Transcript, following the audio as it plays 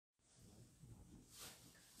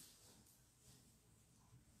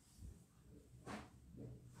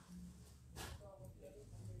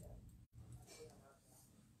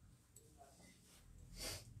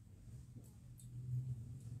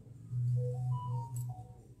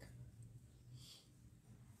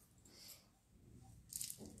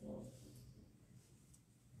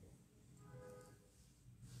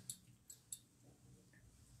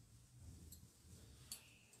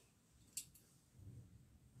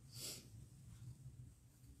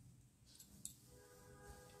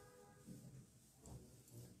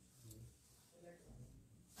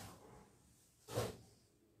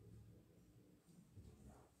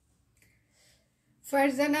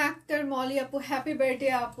ফারজানা আক্তার মলি আপু happy birthday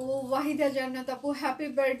আপু। ওয়াহিদা জান্নাত আপু হ্যাপি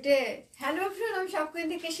বার্থডে। হ্যালো এভরিওয়ান, আমি সবকিছু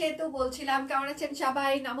থেকে সেতু বলছিলাম। কেমন আছেন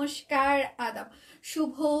সবাই? নমস্কার, আদাব,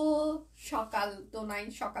 শুভ সকাল তো নাই,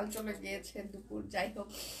 সকাল চলে গিয়েছে, দুপুর, যাই হোক।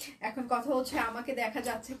 এখন কথা হচ্ছে আমাকে দেখা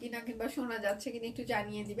যাচ্ছে কিনা কিংবা শোনা যাচ্ছে কিনা একটু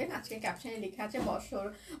জানিয়ে দিবেন। আজকে ক্যাপশনে লেখা আছে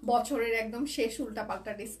বছরের একদম শেষ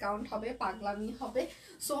উল্টাপাল্টা ডিসকাউন্ট হবে, পাগলামি হবে।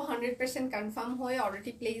 সো 100% কনফার্ম হয়ে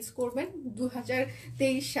অর্ডারটি প্লেস করবেন।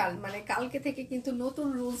 2023 সাল মানে কালকে থেকে কিন্তু নতুন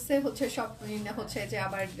রুলসে হচ্ছে সব হচ্ছে যে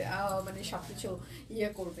আবার মানে সবকিছু ইয়ে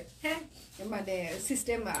করবে। হ্যাঁ, মানে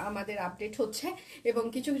সিস্টেম আমাদের আপডেট হচ্ছে এবং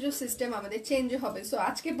কিছু কিছু সিস্টেম আমাদের চেঞ্জ হবে। সো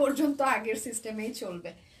আজকে পর্যন্ত আগের সিস্টেমেই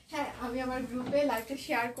চলবে। হ্যাঁ, আমি আমার গ্রুপে লাইভটা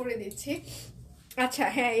শেয়ার করে দিচ্ছি। আচ্ছা,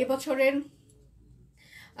 হ্যাঁ, এবছরের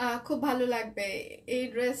খুব ভালো লাগবে এই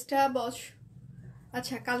ড্রেসটা।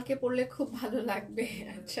 আচ্ছা, কালকে পরলে খুব ভালো লাগবে।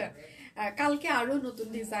 আচ্ছা, কালকে আরো নতুন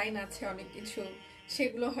ডিজাইন আছে অনেক কিছু,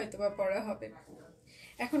 সেগুলো হয়তো বা পরা হবে।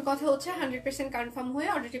 এখন কথা হচ্ছে 100% কনফার্ম হয়ে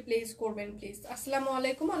অর্ডারটি প্লেস করবেন প্লিজ। আসসালামু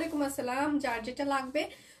আলাইকুম। ওয়ালাইকুম আসসালাম। যার যেটা লাগবে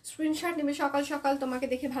স্ক্রিনশট নেবে। সকাল সকাল তোমাকে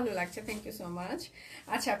দেখে ভালো লাগছে, থ্যাংক ইউ সো মাচ।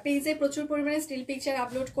 আচ্ছা, পেজে প্রচুর পরিমাণে স্টিল পিকচার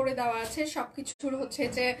আপলোড করে দেওয়া আছে। সবকিছুর হচ্ছে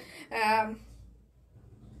যে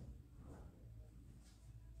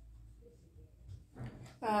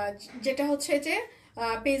যেটা হচ্ছে যে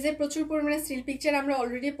পেজে প্রচুর পরিমাণে স্টিল পিকচার আমরা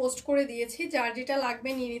অলরেডি পোস্ট করে দিয়েছি। যার যেটা লাগবে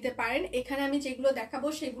নিয়ে নিতে পারেন। এখানে আমি যেগুলো দেখাবো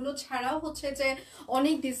সেগুলো ছাড়াও হচ্ছে যে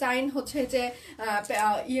অনেক ডিজাইন হচ্ছে যে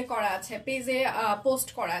ইয়ে করা আছে, পেজে পোস্ট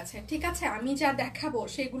করা আছে। ঠিক আছে, আমি যা দেখাবো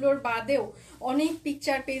সেগুলোর বাদেও অনেক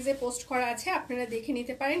পিকচার পেজে পোস্ট করা আছে, আপনারা দেখে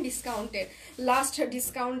নিতে পারেন। ডিসকাউন্টের লাস্ট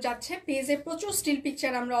ডিসকাউন্ট যাচ্ছে। পেজে প্রচুর স্টিল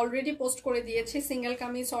পিকচার আমরা অলরেডি পোস্ট করে দিয়েছি, single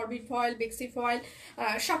kameez, orbit foil, বেক্সি foil,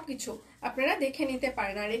 সবকিছু আপনারা দেখে নিতে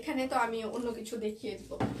পারেন। আর এখানে তো আমি অন্য কিছু দেখিয়ে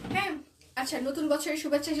দিব। হ্যাঁ, আচ্ছা, নতুন বছরের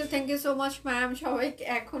শুভেচ্ছা। Thank you so much ma'am. সবাইকে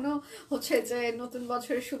এখনো হচ্ছে যে নতুন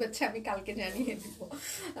বছরের শুভেচ্ছা আমি কালকে জানিয়ে দিব।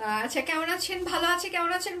 আচ্ছা, কেমন আছেন? ভালো আছে।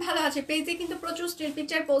 কেমন আছেন? ভালো আছে। পেজে কিন্তু প্রচুর স্টিল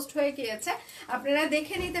পিকচার পোস্ট হয়ে গিয়েছে, আপনারা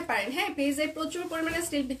দেখে নিতে পারেন। হ্যাঁ, পেজে প্রচুর পরিমাণে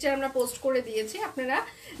স্টিল পিকচার আমরা পোস্ট করে দিয়েছি, আপনারা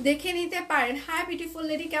দেখে নিতে পারেন। হাই বিউটিফুল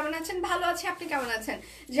লেডি, কেমন আছেন? ভালো আছে। আপনি কেমন আছেন?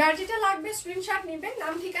 যার যেটা লাগবে স্ক্রিনশট নেবেন,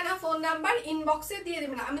 নাম, ঠিকানা, ফোন নাম্বার ইনবক্সে দিয়ে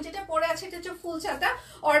দেবেন। আমি যেটা পরে আছি এটা হচ্ছে ফুল ছাতা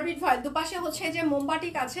অরবিট ফয়েল, দুপাশে হচ্ছে যে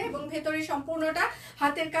মোমবাটিক আছে এবং ভেতরে সম্পূর্ণটা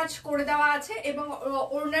হাতের কাজ করে দেওয়া আছে এবং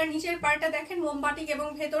ওড়নার নিচের পার্টটা দেখেন মোমবাটিক এবং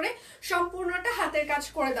ভেতরে সম্পূর্ণটা হাতের কাজ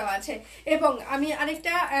করে দেওয়া আছে। এবং আমি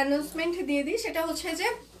আরেকটা অ্যানাউন্সমেন্ট দিয়ে দিই, সেটা হচ্ছে যে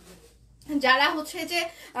যারা হচ্ছে যে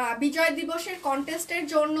বিজয় দিবসের কন্টেস্টের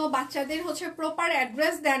জন্য বাচ্চাদের হচ্ছে প্রপার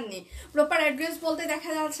অ্যাড্রেস দেননি, প্রপার অ্যাড্রেস বলতে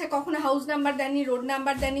দেখা যাচ্ছে কখনো হাউস নাম্বার দেননি, রোড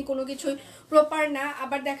নাম্বার দেননি, কোনো কিছুই প্রপার না।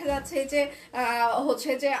 আবার দেখা যাচ্ছে যে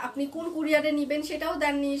হচ্ছে যে আপনি কোন কুরিয়ারে নেবেন সেটাও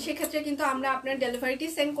দেননি, সেক্ষেত্রে কিন্তু আমরা আপনার ডেলিভারিটি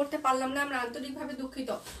সেন্ড করতে পারলাম না। আমরা আন্তরিকভাবে দুঃখিত।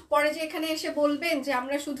 পরে যে এখানে এসে বলবেন যে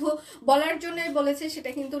আমরা শুধু বলার জন্যই বলেছি,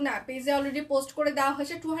 সেটা কিন্তু না। পেজে অলরেডি পোস্ট করে দেওয়া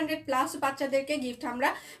হয়েছে। 200+ বাচ্চাদেরকে গিফট আমরা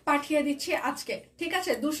পাঠিয়ে দিচ্ছি আজকে। ঠিক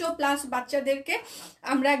আছে, 200+ বাচ্চাদেরকে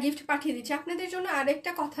আমরা গিফট পাঠিয়ে দিচ্ছি। আপনাদের জন্য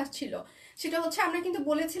আরেকটা কথা ছিল, সেটা হচ্ছে আমরা কিন্তু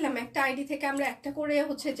বলেছিলাম একটা আইডি থেকে আমরা একটা করে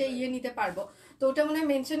হচ্ছে যে ইয়ে নিতে পারবো। তো ওটা মনে হয়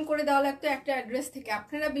মেনশন করে দেওয়া লাগতো একটা অ্যাড্রেস থেকে।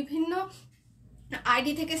 আপনারা বিভিন্ন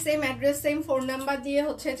আইডি থেকে same address, same phone number দিয়ে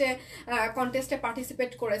হচ্ছে যে কন্টেস্টে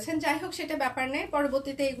পার্টিসিপেট করেছেন। যাই হোক, সেটা ব্যাপার নেই,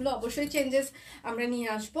 পরবর্তীতে এগুলো অবশ্যই চেঞ্জেস আমরা নিয়ে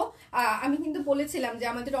আসব। আমি কিন্তু বলেছিলাম যে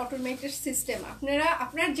আমাদের অটোমেটেড সিস্টেম,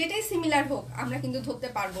 আপনার যেটাই সিমিলার হোক আমরা কিন্তু ধরতে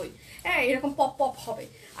পারবোই। হ্যাঁ, এরকম পপ পপ হবে,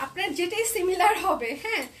 আপনার যেটাই সিমিলার হবে।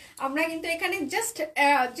 হ্যাঁ, আমরা কিন্তু এখানে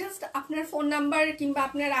জাস্ট আপনার ফোন নাম্বার কিংবা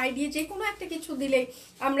আপনার আইডি যে কোনো একটা কিছু দিলেই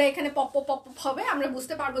আমরা এখানে পপ পপ হবে, আমরা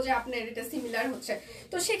বুঝতে পারবো যে আপনার এটা সিমিলার হচ্ছে।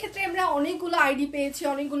 তো সেক্ষেত্রে আমরা অনেকগুলো আইডি পেয়েছি,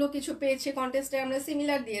 অনেকগুলো কিছু পেয়েছি, কন্টেস্টে আমরা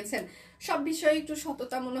সিমিলার দিয়েছেন। সব বিষয়ে একটু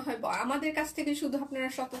সততা মনে হয় আমাদের কাছ থেকে শুধু আপনারা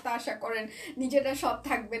সততা আশা করেন, নিজেরা সৎ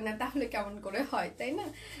থাকবেন না, তাহলে কেমন করে হয়, তাই না?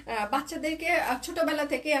 বাচ্চাদেরকে ছোটবেলা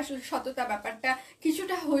থেকে আসলে সততা ব্যাপারটা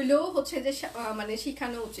কিছুটা হইলেও হচ্ছে যে মানে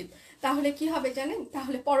শিখানো উচিত। তাহলে কি হবে জানেন?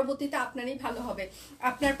 তাহলে পরবর্তীতে আপনারই ভালো হবে,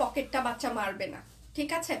 আপনার পকেটটা বাচ্চা মারবে না। ঠিক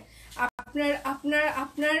আছে, আপনার আপনার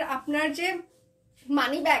আপনার আপনার যে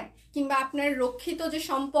মানি ব্যাগ কিংবা আপনার রক্ষিত যে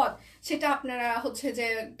সম্পদ, সেটা আপনারা হচ্ছে যে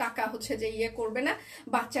টাকা হচ্ছে যে ইয়ে করবে না,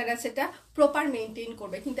 বাচ্চারা সেটা প্রপার মেনটেন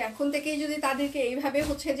করবে। কিন্তু এখন থেকেই যদি তাদেরকে এইভাবে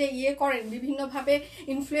হচ্ছে যে ইয়ে করেন, বিভিন্নভাবে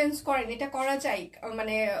ইনফ্লুয়েন্স করেন, এটা করা যায়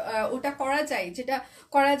মানে ওটা করা যায়, যেটা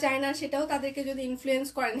করা যায় না সেটাও তাদেরকে যদি ইনফ্লুয়েন্স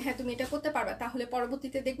করেন, হ্যাঁ তুমি এটা করতে পারবা, তাহলে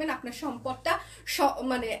পরবর্তীতে দেখবেন আপনার সম্পদটা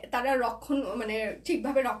মানে তারা মানে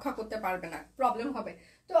ঠিকভাবে রক্ষা করতে পারবে না, প্রবলেম হবে।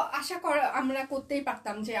 তো আশা করা আমরা করতেই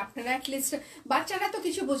পারতাম যে আপনারা অ্যাটলিস্ট, বাচ্চারা তো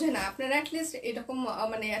কিছু বোঝে না, আপনারা অ্যাটলিস্ট এরকম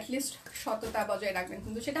মানে অ্যাটলিস্ট সততা বজায় রাখবেন,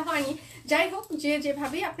 কিন্তু সেটা হয়নি। যাই হোক,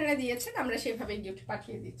 যেভাবেই আপনারা দিয়েছেন আমরা সেভাবেই গিফট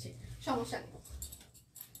পাঠিয়ে দিচ্ছি, সমস্যা নেই।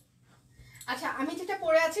 আচ্ছা আমি যেটা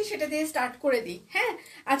পরে আছি সেটা দিয়ে স্টার্ট করে দিই। হ্যাঁ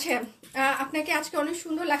আচ্ছা আপনাকে আজকে অনেক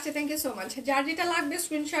সুন্দর লাগছে, থ্যাংক ইউ সো মাচ। যার যেটা লাগবে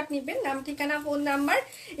স্ক্রিনশট নেবেন, নাম ঠিকানা ফোন নাম্বার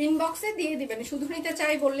ইনবক্সে দিয়ে দিবেন। শুধু নিতে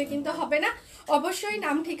চাই বললে কিন্তু হবে না, অবশ্যই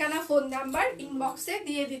নাম ঠিকানা ফোন নাম্বার ইনবক্সে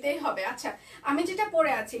দিয়ে দিতেই হবে। আচ্ছা আমি যেটা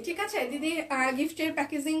পরে আছি, ঠিক আছে দিদি, গিফটের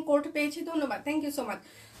প্যাকেজিং কোড পেয়েছি, ধন্যবাদ, থ্যাংক ইউ সো মাচ।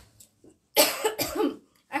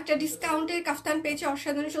 একটা ডিসকাউন্টের কাফতান পেয়েছে,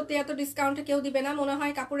 অসাধারণ, সত্যি এত ডিসকাউন্টে কেউ দিবে না মনে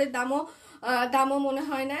হয়, কাপড়ের দামও মনে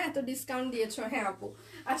হয় না এত ডিসকাউন্ট দিয়েছো। হ্যাঁ আপু।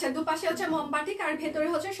 আচ্ছা দুপাশে হচ্ছে মোমবাটিক আর ভেতরে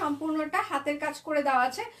হচ্ছে সম্পূর্ণটা হাতের কাজ করে দেওয়া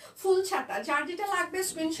আছে, ফুল ছাতা। যার যেটা লাগবে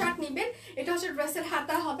স্ক্রিনশট নিবেন। এটা হচ্ছে ড্রেসের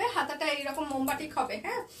হাতা হবে, হাতাটা এইরকম মোমবাটিক হবে।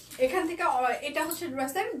 হ্যাঁ এখান থেকে এটা হচ্ছে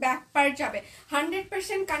ড্রেসের ব্যাক পার্ট যাবে।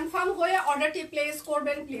 100% কনফার্ম হয়ে অর্ডারটি প্লেস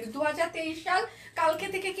করবেন প্লিজ। 2023 সাল, কালকে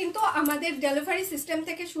থেকে কিন্তু আমাদের ডেলিভারি সিস্টেম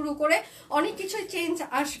থেকে শুরু করে অনেক কিছু চেঞ্জ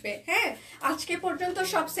আসবে। হ্যাঁ আজকে পর্যন্ত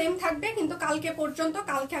সব সেম থাকবে, কিন্তু কালকে পর্যন্ত,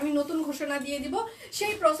 কালকে আমি নতুন ঘোষণা দিয়ে দিব,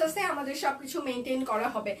 সেই প্রসেসে আমাদের সবকিছু মেনটেন করা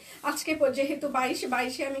হবে। আজকে যেহেতু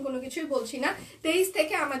 22 আমি কোনো কিছুই বলছি না, 23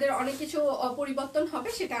 থেকে আমাদের অনেক কিছু পরিবর্তন হবে,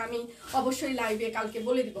 সেটা আমি অবশ্যই লাইভে কালকে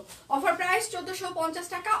বলে দিব। অফার প্রাইস 1450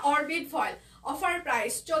 টাকা অরবিট ফয়েল। অফার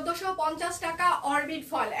প্রাইস 1450 টাকা অরবিট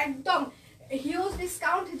ফয়েল, একদম হিউজ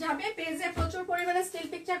ডিসকাউন্ট যাবে। পেজে প্রচুর পরিমাণে স্টিল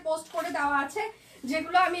পিকচার পোস্ট করে দেওয়া আছে,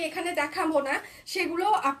 যেগুলো আমি এখানে দেখাবো না, সেগুলো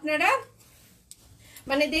আপনারা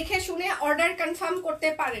মানে দেখে শুনে অর্ডার কনফার্ম করতে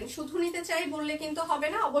পারেন। শুধু নিতে চাই বললে কিন্তু হবে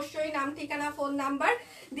না, অবশ্যই নাম ঠিকানা ফোন নাম্বার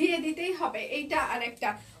দিয়ে দিতেই হবে। এইটা আর একটা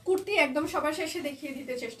কুর্তি একদম সবার শেষে দেখিয়ে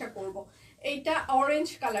দিতে চেষ্টা করব। এইটা অরেঞ্জ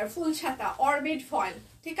কালার, ফুল ছাতা, অরবিট ফয়েল,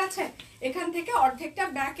 ঠিক আছে। এখান থেকে অর্ধেকটা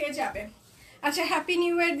ব্যাকে যাবে। আচ্ছা হ্যাপি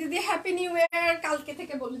নিউ ইয়ার দিদি, হ্যাপি নিউ ইয়ার, কালকে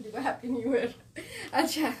থেকে বলে দিব হ্যাপি নিউ ইয়ার।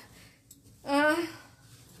 আচ্ছা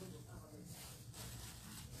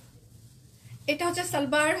এটা হচ্ছে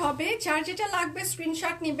সালবার হবে। যার যেটা লাগবে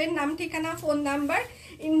স্ক্রিনশট নেবেন, নাম ঠিকানা ফোন নাম্বার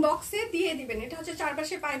ইনবক্সে দিয়ে দিবেন। এটা হচ্ছে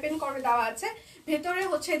চারপাশে পাইপেন করে দেওয়া আছে, ভেতরে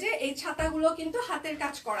হচ্ছে যে এই ছাতাগুলো কিন্তু হাতের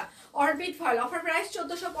কাজ করা, অরবিট ফয়েল। অফার প্রাইস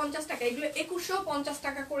 1450 টাকা, এগুলো 2150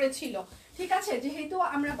 টাকা করে ছিল, ঠিক আছে। যেহেতু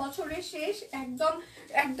আমরা বছরের শেষ, একদম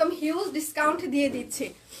একদম হিউজ ডিসকাউন্ট দিয়ে দিচ্ছি।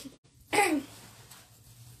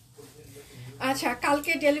 আচ্ছা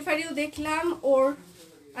কালকে ডেলিভারিও দেখলাম ওর,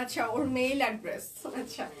 আচ্ছা ওর মেইল অ্যাড্রেস,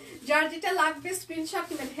 আচ্ছা যার যেটা লাগবে স্ক্রিনশট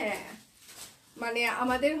নেবেন। হ্যাঁ মানে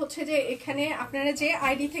আমাদের হচ্ছে যে এখানে আপনারা যে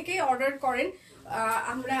আইডি থেকে অর্ডার করেন,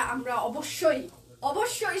 আমরা অবশ্যই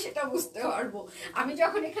অবশ্যই সেটা বুঝতে পারবো। আমি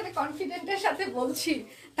যখন এখানে কনফিডেন্টের সাথে বলছি,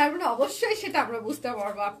 তার মানে অবশ্যই সেটা আমরা বুঝতে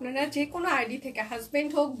পারবো। আপনারা যে কোনো আইডি থেকে,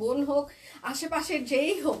 হাজবেন্ড হোক, বোন হোক, আশেপাশের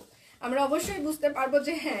যেই হোক, আমরা অবশ্যই বুঝতে পারবো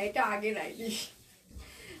যে হ্যাঁ এটা আগের আইডি।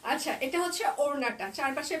 আচ্ছা এটা হচ্ছে ওড়নাটা,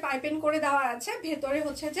 চারপাশে পাইপিং করে দেওয়া আছে, ভেতরে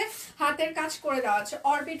হচ্ছে যে হাতের কাজ করে দেওয়া আছে,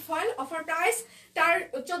 অরবিট ফয়েল। অফার প্রাইস তার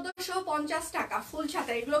 1450 টাকা, ফুল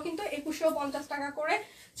ছাতা। এগুলো কিন্তু 2150 টাকা করে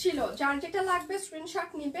ছিল। যার যেটা লাগবে স্ক্রিনশট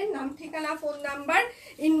নেবেন, নাম ঠিকানা ফোন নাম্বার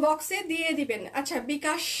ইনবক্সে দিয়ে দিবেন। আচ্ছা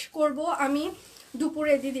বিকাশ করব আমি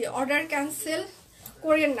দুপুরে, দিদি অর্ডার ক্যান্সেল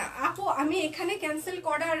করেন না। আপু আমি এখানে ক্যান্সেল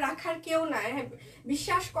করার রাখার কেউ নাই,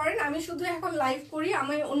 বিশ্বাস করেন। আমি শুধু এখন লাইভ করি,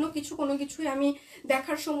 আমি অন্য কিছু কোনো কিছুই আমি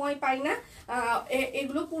দেখার সময় পাই না।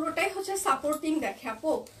 এগুলো পুরোটাই হচ্ছে সাপোর্টিং দেখে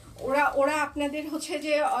আপু। ওরা আপনাদের হচ্ছে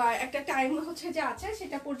যে একটা টাইম হচ্ছে যে আছে,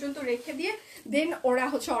 সেটা পর্যন্ত রেখে দিয়ে দেন ওরা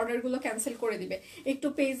হচ্ছে অর্ডারগুলো ক্যান্সেল করে দিবে। একটু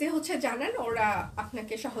পেজে হচ্ছে জানান, ওরা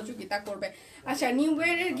আপনাকে সহযোগিতা করবে। আচ্ছা নিউ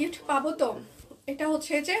ইয়ারের গিফট পাবো তো? এটা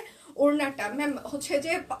হচ্ছে যে ওড়নাটা ম্যাম হচ্ছে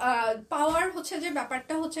যে পাওয়ার হচ্ছে যে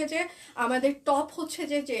ব্যাপারটা হচ্ছে যে আমাদের টপ হচ্ছে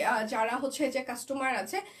যে যারা হচ্ছে যে কাস্টমার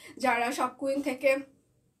আছে, যারা শপ কুইন থেকে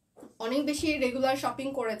অনেক বেশি রেগুলার শপিং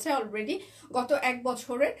করেছে অলরেডি গত 1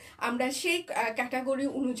 বছরে, আমরা সেই ক্যাটাগরি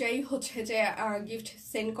অনুযায়ী হচ্ছে যে গিফট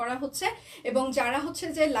সেন্ড করা হচ্ছে। এবং যারা হচ্ছে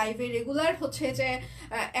যে লাইভে রেগুলার হচ্ছে যে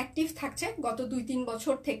অ্যাক্টিভ থাকছে গত 2-3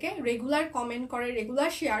 বছর থেকে, রেগুলার কমেন্ট করে,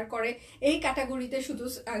 রেগুলার শেয়ার করে, এই ক্যাটাগরিতে শুধু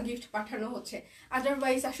গিফট পাঠানো হচ্ছে।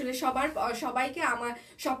 আদারওয়াইজ আসলে সবাইকে আমার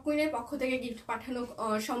শপ কুইনের পক্ষ থেকে গিফট পাঠানো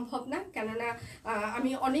সম্ভব না, কেননা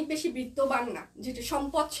আমি অনেক বেশি বিত্তবান না, যেটা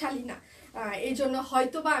সম্পদশালী না। এই জন্য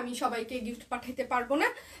হয়তো বা আমি সবাইকে গিফট পাঠাতে পারবো না।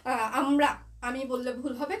 আমি বললে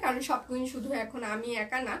ভুল হবে, কারণ সব কুইন শুধু এখন আমি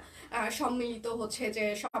একা না, সম্মিলিত হচ্ছে যে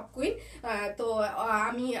সব কুইন। তো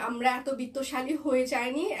আমরা এত বিত্তশালী হয়ে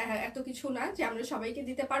যায়নি, এত কিছু না যে আমরা সবাইকে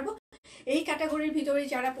দিতে পারবো। এই ক্যাটাগরির ভিতরে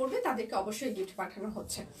যারা পড়বে তাদেরকে অবশ্যই গিফট পাঠানো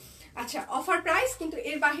হচ্ছে। আচ্ছা অফার প্রাইস, কিন্তু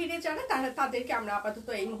এর বাহিরে যারা তাদেরকে আমরা আপাতত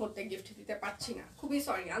এই মুহূর্তে গিফট দিতে পারছি না, খুবই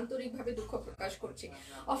সরি, আন্তরিকভাবে দুঃখ প্রকাশ করছি।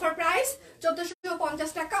 অফার প্রাইস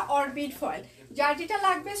 1450 টাকা অরবিট ফয়েল। যার যেটা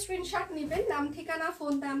লাগবে স্ক্রিনশট নেবেন, নাম ঠিকানা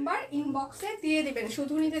ফোন নাম্বার ইনবক্সে দিয়ে দিবেন।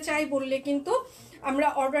 শুধু নিতে চাই বললে কিন্তু আমরা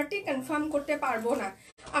অর্ডারটি কনফার্ম করতে পারবো না।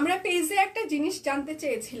 আমরা পেজে একটা জিনিস জানতে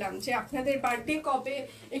চেয়েছিলাম যে আপনাদের বার্থডে কবে,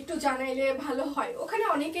 একটু জানাইলে ভালো হয়। ওখানে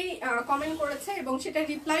অনেকেই কমেন্ট করেছে এবং সেটা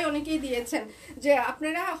রিপ্লাই অনেকেই দিয়েছেন যে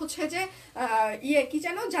আপনারা হচ্ছে যে কি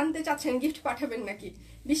যেন জানতে চাচ্ছেন গিফট পাঠাবেন নাকি।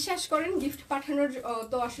 বিশ্বাস করেন গিফট পাঠানোর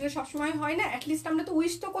তো আসলে সবসময় হয় না, অ্যাটলিস্ট আমরা তো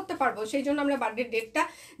উইশ তো করতে পারবো, সেই জন্য আমরা বার্থডে ডেটটা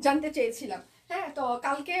জানতে চেয়েছিলাম। হ্যাঁ, তো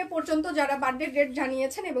কালকে পর্যন্ত যারা বার্থডে ডেট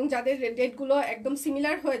জানিয়েছেন এবং যাদের ডেটগুলো একদম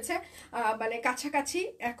সিমিলার হয়েছে, মানে কাছাকাছি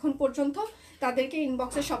এখন পর্যন্ত, তাদেরকে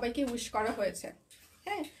ইনবক্সে সবাইকে উইশ করা হয়েছে।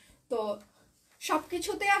 হ্যাঁ, তো সব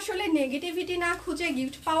কিছুতে আসলে নেগেটিভিটি না খুঁজে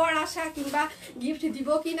গিফট পাওয়ার আশা কিংবা গিফট দিব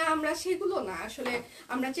কি না আমরা, সেগুলো না। আসলে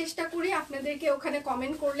আমরা চেষ্টা করি আপনাদেরকে ওখানে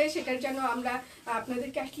কমেন্ট করলে সেটার যেন আমরা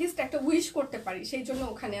আপনাদেরকে অ্যাটলিস্ট একটা উইশ করতে পারি, সেই জন্য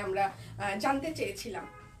ওখানে আমরা জানতে চেয়েছিলাম।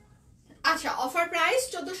 আচ্ছা, অফার প্রাইস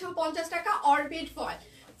 1450 টাকা অরবিট ফয়েল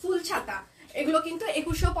ফুল ছাতা, এগুলো কিন্তু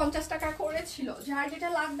 2150 টাকা করে ছিল। যার যেটা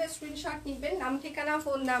লাগবে স্ক্রিনশট নিবেন, নাম ঠিকানা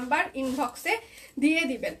ফোন নাম্বার ইনবক্সে দিয়ে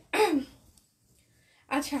দিবেন।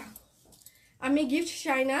 আচ্ছা, আমি গিফট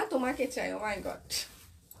চাই না, তোমাকে চাই। ও মাই গড,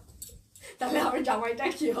 তাহলে আমার জামাইটা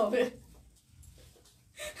কি হবে?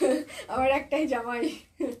 আমার একটাই জামাই,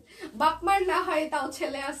 বাপ মার না হয় তাও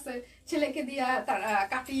ছেলে আছে, ছেলেকে দিয়া তারা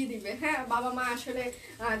কাটিয়ে দিবে। হ্যাঁ, বাবা মা আসলে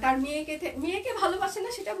তার মেয়েকে ভালোবাসে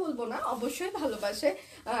না সেটা বলবো না, অবশ্যই ভালোবাসে,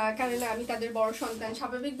 কারণ আমি তাদের বড় সন্তান,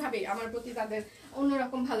 স্বাভাবিকভাবেই আমার প্রতি তাদের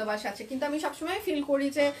অন্যরকম ভালোবাসা আছে। কিন্তু আমি সবসময় ফিল করি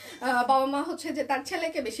যে বাবা মা হচ্ছে যে তার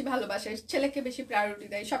ছেলেকে বেশি ভালোবাসে, ছেলেকে বেশি প্রায়োরিটি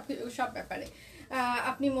দেয় সব ব্যাপারে।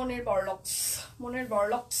 আপনি মনের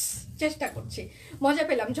বড়লক্স চেষ্টা করছি, মজা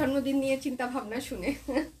পেলাম জন্মদিন নিয়ে চিন্তা ভাবনা শুনে।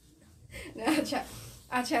 আচ্ছা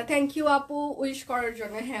আচ্ছা, থ্যাংক ইউ আপু উইশ করার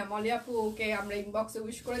জন্য। হ্যাঁ, মলি আপুকে আমরা ইনবক্সে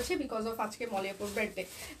উইশ করেছি বিকজ অফ আজকে মলি আপুর বার্থডে।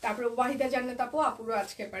 তারপরে ওয়াহিদা জান্নাত আপু, আপুরও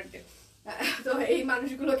আজকে বার্থডে, তো এই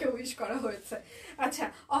মানুষগুলোকে উইশ করা হয়েছে। আচ্ছা,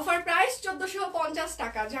 অফার প্রাইস 1450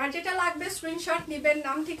 টাকা। যার যেটা লাগবে স্ক্রিনশট নিবেন,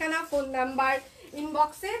 নাম ঠিকানা ফোন নাম্বার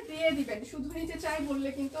ইনবক্সে দিয়ে দিবেন। শুধু নিতে চাই বললে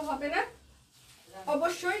কিন্তু হবে না,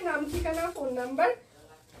 অবশ্যই নাম ঠিকানা ফোন নাম্বার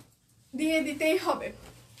দিয়ে দিতেই হবে।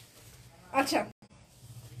 আচ্ছা,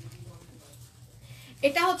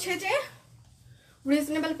 এটা হচ্ছে যে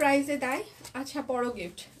রিজনেবল প্রাইসে দেয়। আচ্ছা, বড়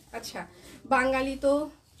গিফট। আচ্ছা, বাঙালি তো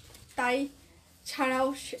তাই, ছাড়াও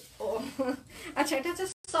আচ্ছা, এটা হচ্ছে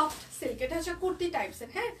সফট সিল্ক, এটা হচ্ছে কুর্তি টাইপসের।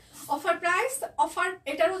 হ্যাঁ, অফার প্রাইস,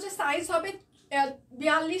 এটার হচ্ছে সাইজ হবে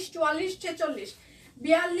 42, 44, 46,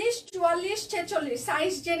 42, 44, 46।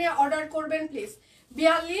 সাইজ জেনে অর্ডার করবেন প্লিজ।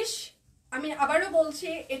 42, আমি আবারও বলছি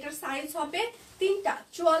এটার সাইজ হবে তিনটা,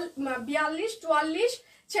 42, 44,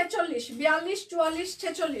 46, 42, 44,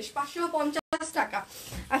 46, 550 টাকা।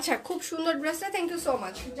 আচ্ছা, খুব সুন্দর ড্রেসটা, থ্যাংক ইউ সো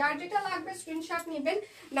মাচ। যার যেটা লাগবে স্ক্রিনশট নেবেন,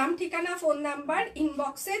 নাম ঠিকানা ফোন নাম্বার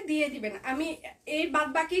ইনবক্সে দিয়ে দিবেন। আমি এই বাদ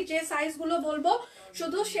বাকি যে সাইজগুলো বলবো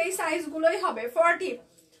শুধু সেই সাইজগুলোই হবে। 40,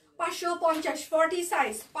 550, 40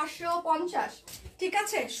 সাইজ 550, ঠিক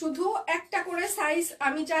আছে? শুধু একটা করে সাইজ,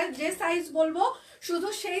 আমি যে সাইজ বলবো শুধু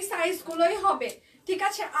সেই সাইজগুলোই হবে, ঠিক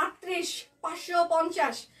আছে? 38,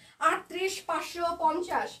 550, 38,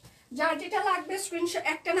 550। যার যেটা লাগবে স্ক্রিনশট,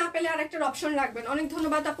 একটা না পেলে আরেকটার অপশন রাখবেন। অনেক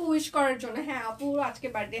ধন্যবাদ আপু উইশ করার জন্য। হ্যাঁ আপু, আজকে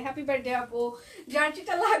বার্থডে, হ্যাপি বার্থডে আপু। যার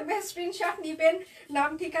যেটা লাগবে স্ক্রিনশট নিবেন, নাম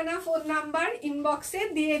ঠিকানা ফোন নাম্বার ইনবক্সে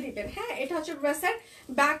দিয়ে দিবেন। হ্যাঁ, এটা হচ্ছে ড্রেসের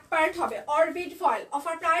ব্যাক পার্ট হবে অরবিট ফয়েল।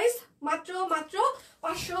 অফার প্রাইস মাত্র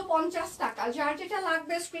 550 টাকা। যার যেটা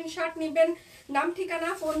লাগবে স্ক্রিনশট নিবেন, নাম ঠিকানা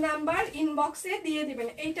ফোন নাম্বার ইনবক্সে দিয়ে দিবেন।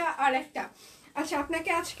 এইটা আর একটা। আচ্ছা,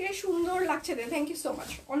 আপনাকে আজকে সুন্দর লাগছে, থ্যাংক ইউ সো মাচ,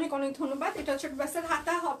 অনেক অনেক ধন্যবাদ। এটা হচ্ছে ড্রেসের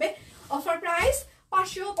হাতা হবে। অফার প্রাইস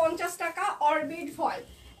 550 টাকা অরবিট ফয়েল।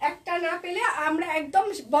 একটা না পেলে আমরা একদম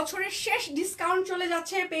বছরের শেষ ডিসকাউন্ট চলে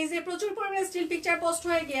যাচ্ছে। পেজে প্রচুর পরিমাণে স্টিল পিকচার পোস্ট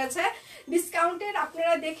হয়ে গিয়েছে ডিসকাউন্টের,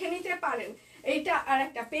 আপনারা দেখে নিতে পারেন। এইটা আর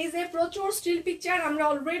একটা, পেজে প্রচুর স্টিল পিকচার আমরা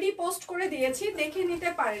অলরেডি পোস্ট করে দিয়েছি, দেখে নিতে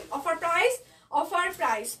পারেন। অফার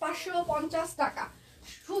প্রাইস 550 টাকা।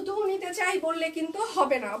 শুধু নিতে চাই বললে কিন্তু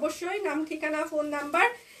হবে না, অবশ্যই নাম ঠিকানা ফোন নাম্বার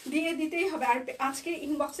দিয়ে দিতেই হবে। আর আজকে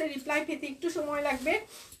ইনবক্সে রিপ্লাই পেতে একটু সময় লাগবে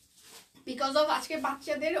বিকজ অফ আজকে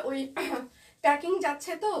বাচ্চাদের ওই প্যাকিং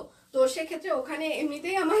যাচ্ছে, তো সেক্ষেত্রে ওখানে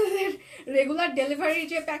এমনিতেই আমাদের রেগুলার ডেলিভারি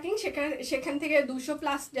যে প্যাকিং সেখান থেকে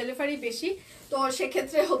 200+ ডেলিভারি বেশি, তো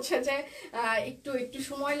সেক্ষেত্রে হচ্ছে যে একটু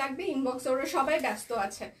সময় লাগবে। ইনবক্সে ওরা সবাই ব্যস্ত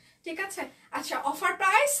আছে, ঠিক আছে? আচ্ছা, অফার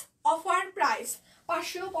প্রাইস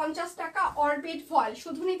 550 টাকা অরবিট ফয়েল।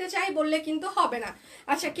 শুধু নিতে চাই বললে কিন্তু হবে না।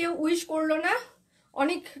 আচ্ছা, কেউ উইশ করলো না,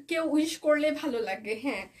 অনেক কেউ উইশ করলে ভালো লাগে।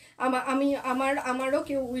 হ্যাঁ, আমারও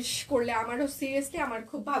কেউ উইশ করলে আমারও সিরিয়াসলি আমার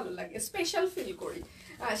খুব ভালো লাগে, স্পেশাল ফিল করি।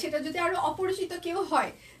 সেটা যদি আরো অপরিচিত কেউ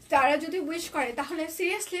হয়, তারা যদি উইশ করে তাহলে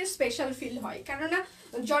সিরিয়াসলি স্পেশাল ফিল হয়। কেননা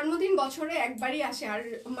জন্মদিন বছরে একবারই আসে, আর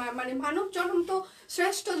মানে মানব জন্ম তো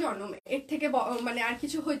শ্রেষ্ঠ জন্ম, এর থেকে মানে আর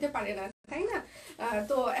কিছু হইতে পারে না, তাই না?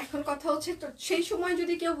 তো এখন কথা হচ্ছে তো সেই সময়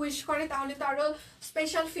যদি কেউ উইশ করে তাহলে তো আরো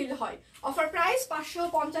স্পেশাল ফিল হয়। অফার প্রাইস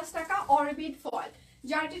 550 টাকা অরবিট ফয়েল।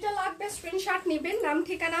 যার যেটা লাগবে স্ক্রিনশট নেবেন, নাম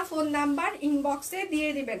ঠিকানা ফোন নাম্বার ইনবক্সে দিয়ে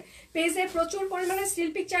দিবেন। পেজে প্রচুর পরিমাণে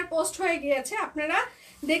স্টিল পিকচার পোস্ট হয়ে গিয়েছে, আপনারা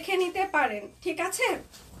দেখে নিতে পারেন, ঠিক আছে?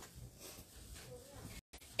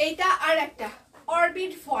 এইটা আর একটা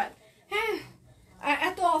অরবিট ফয়েল। হ্যাঁ,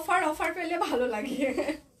 এত অফার পেলে ভালো লাগে।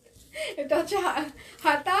 এটা হচ্ছে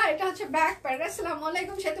হাতা, এটা হচ্ছে ব্যাক প্যাড। আসসালামু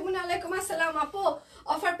আলাইকুম সেতুমনি, আলাইকুম আসসালাম আপু।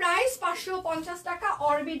 অফার প্রাইস 550 টাকা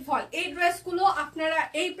অরবিট ফল। এই ড্রেসগুলো আপনারা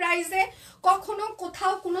এই প্রাইসে কখনো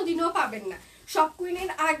কোথাও কোনো দিনও পাবেন না। সব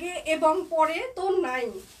কুইনের আগে এবং পরে তো নাই,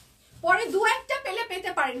 পরে দু একটা পেলে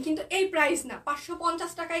পেতে পারেন, কিন্তু এই প্রাইস না।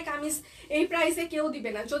 550 টাকায় কামিজ এই প্রাইসে কেউ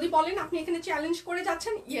দিবে না। যদি বলেন আপনি এখানে চ্যালেঞ্জ করে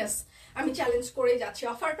যাচ্ছেন, ইয়েস আমি চ্যালেঞ্জ করে যাচ্ছি।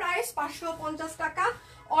 অফার প্রাইস 550 টাকা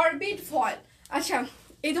অরবিট ফয়েল। আচ্ছা,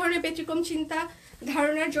 এই ধরনের ব্যতিক্রম চিন্তা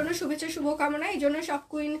ধারণার জন্য শুভেচ্ছা শুভকামনা। এই জন্য সব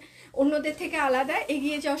কুইন অন্যদের থেকে আলাদা,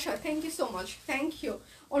 এগিয়ে যাওয়া। Thank you so much, thank you,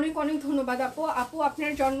 অনেক অনেক ধন্যবাদ আপু। আপু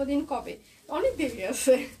আপনার জন্মদিন কবে? অনেক দেরি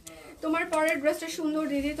আছে। তোমার পরের ড্রেসটা সুন্দর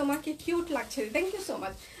দিদি, তোমাকে কিউট লাগছে, থ্যাংক ইউ সো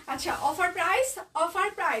মাচ। আচ্ছা, অফার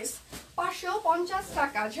প্রাইস 550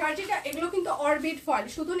 টাকা। যার যেটা, এগুলো কিন্তু অরবিট ফয়েল।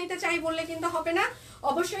 শুধু নিতে চাই বললে কিন্তু হবে না,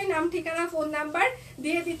 অবশ্যই নাম ঠিকানা ফোন নাম্বার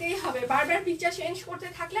দিয়ে দিতেই হবে। বারবার পিকচার চেঞ্জ করতে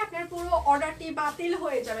থাকলে আপনার পুরো অর্ডারটি বাতিল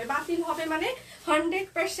হয়ে যাবে। বাতিল হবে মানে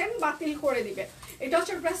 100% বাতিল করে দিবে। এটা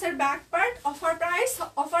হচ্ছে ড্রেসের ব্যাক পার্ট। অফার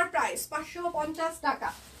প্রাইস 550 টাকা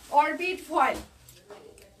অরবিট ফয়েল।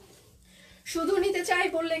 শুধু নিতে চাই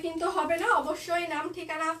বললে কিন্তু হবে না, অবশ্যই নাম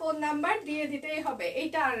ঠিকানা ফোন নাম্বার দিয়ে দিতেই হবে।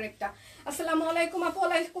 এইটা আর একটা। আসসালামু আলাইকুম আপু।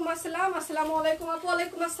 ওয়ালাইকুম আসসালাম। আসসালামু আলাইকুম আপু।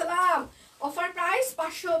 ওয়ালাইকুম আসসালাম। অফার প্রাইস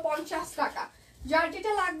 550 টাকা। যার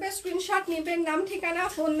যেটা লাগবে স্ক্রিনশট নেবেন, নাম ঠিকানা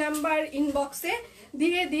ফোন নাম্বার ইনবক্সে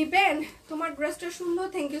দিয়ে দিবেন। তোমার ড্রেসটা সুন্দর,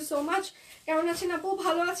 থ্যাংক ইউ সো মাচ। কেমন আছেন আপু?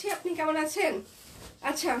 ভালো আছি, আপনি কেমন আছেন?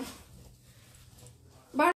 আচ্ছা,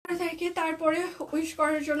 থেকে তারপরে উইশ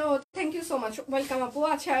করার জন্য thank you so much, welcome আপু।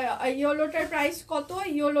 আচ্ছা, ইয়েলোটার প্রাইস কত?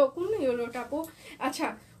 ইয়েলো, কোন ইয়েলোটা আপু? আচ্ছা,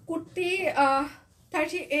 কুর্তি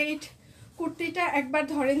 38। কুর্তিটা একবার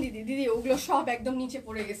ধরেন দিদি, দিদি ওগুলো সব একদম নিচে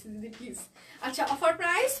পড়ে গেছে দিদি, প্লিজ। আচ্ছা, অফার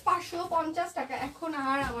প্রাইস 550 টাকা। এখন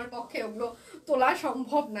আর আমার পক্ষে ওগুলো তোলা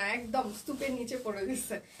সম্ভব না, একদম স্তূপের নিচে পড়ে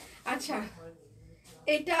দিচ্ছে। আচ্ছা,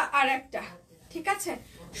 এটা আর একটা, ঠিক আছে?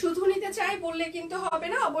 শুধু নিতে চাই বললে কিন্তু হবে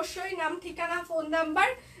না, অবশ্যই নাম ঠিকানা ফোন নাম্বার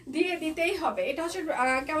দিয়ে দিতেই হবে। এটা হচ্ছে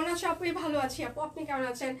কেমন আছো আপু? ভালো আছি আপু, আপনি কেমন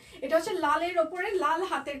আছেন? এটা হচ্ছে লালের ওপরে লাল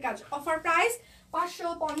হাতের কাজ। অফার প্রাইস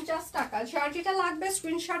 550 টাকা। যার যেটা লাগবে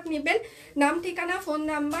স্ক্রিনশট নেবেন, নাম ঠিকানা ফোন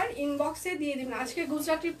নাম্বার ইনবক্সে দিয়ে দিবেন। আজকে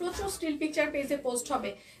গুজরাটির প্রচুর স্টিল পিকচার পেজে পোস্ট হবে,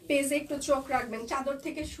 পেজে একটু চোখ রাখবেন। চাদর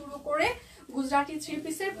থেকে শুরু করে গুজরাটি থ্রি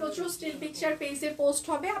পিসের প্রচুর স্টিল পিকচার পেজে পোস্ট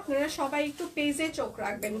হবে, আপনারা সবাই একটু পেজে চোখ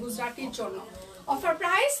রাখবেন গুজরাটির জন্য। অফার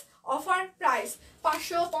প্রাইস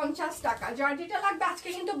 550 টাকা। যার যেটা লাগবে, আজকে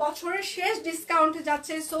কিন্তু বছরের শেষ ডিসকাউন্ট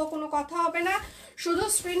যাচ্ছে, সো কোনো কথা হবে না, শুধু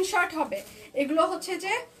স্ক্রিনশট হবে। এগুলো হচ্ছে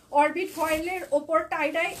যে অরবিট ফয়েলের ওপর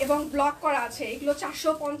টাইডাই এবং ব্লক করা আছে। এগুলো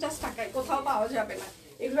 450 টাকায় কোথাও পাওয়া যাবে না।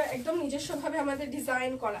 এগুলো একদম নিজস্বভাবে আমাদের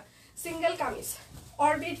ডিজাইন করা। Single kameez,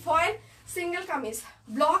 orbit foil single kameez,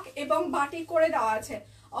 block এবং বাটিক করে দেওয়া আছে।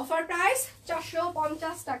 অফার প্রাইস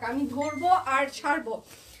 450 টাকা। আমি ধরবো আর ছাড়বো।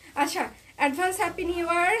 আচ্ছা, অ্যাডভান্স হ্যাপি নিউ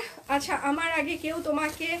ইয়ার। আচ্ছা, আমার আগে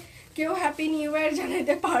কেউ হ্যাপি নিউ ইয়ার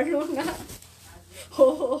জানাতে পারলো না। হো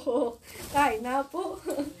হো হো, তাই না আপু?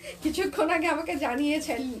 কিছুক্ষণ আগে আমাকে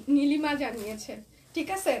জানিয়েছে, নীলিমা জানিয়েছে, ঠিক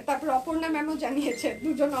আছে? তারপর অপর্ণা ম্যামও জানিয়েছে,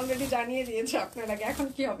 দুজন অলরেডি জানিয়ে দিয়েছে আপনার আগে। এখন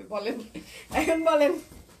কি হবে বলেন? এখন বলেন,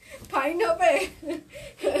 ফাইন হবে?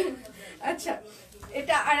 আচ্ছা,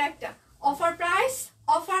 এটা আর একটা। অফার প্রাইস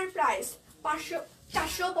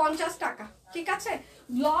 450 টাকা, ঠিক আছে?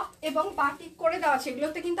 ব্লক এবং বাটিক করে দেওয়া আছে।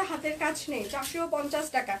 এগুলোতে কিন্তু হাতের কাজ নেই। 450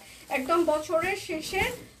 টাকা, একদম বছরের শেষে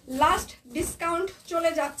লাস্ট ডিসকাউন্ট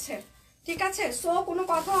চলে যাচ্ছে, ঠিক আছে? সো কোনো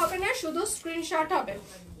কথা হবে না, শুধু স্ক্রিনশট হবে।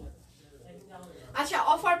 আচ্ছা,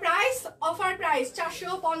 অফার প্রাইস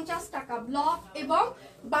 450 টাকা, ব্লক এবং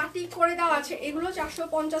বাটিক করে দেওয়া আছে। এগুলো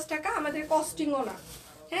 450 টাকা, আমাদের কস্টিংও না।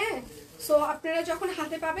 হ্যাঁ, সো আপনারা যখন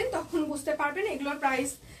হাতে পাবেন তখন বুঝতে পারবেন এগুলোর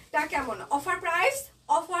প্রাইসটা কেমন। অফার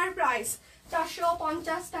প্রাইস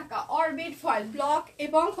 450 টাকা, অরবিট ফয়েল, ব্লক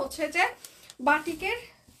এবং হচ্ছে যে বাটিকের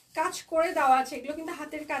কাজ করে দেওয়া আছে। এগুলো কিন্তু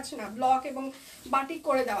হাতের কাজ না, ব্লক এবং বাটিক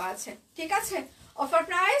করে দেওয়া আছে, ঠিক আছে? অফার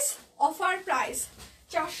প্রাইস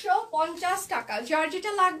 450 টাকা। যার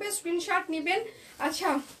যেটা লাগবে স্ক্রিনশট নেবেন। আচ্ছা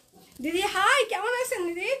দিদি, হাই, কেমন আছেন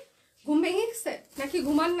দিদি? ঘুম ভেঙে গেছে নাকি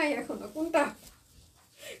ঘুমান নাই এখনো? কোনটা?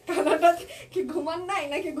 কানাডা কি ঘুমান নাই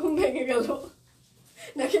নাকি ঘুম ভেঙে গেল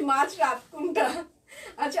নাকি মাঝ রাত? কোনটা?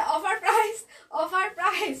 আচ্ছা, অফার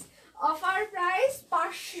প্রাইস অফার প্রাইস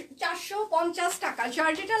 450 টাকা।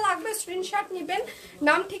 যার যেটা লাগবে স্ক্রিনশট নেবেন,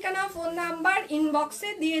 নাম ঠিকানা ফোন নাম্বার ইনবক্সে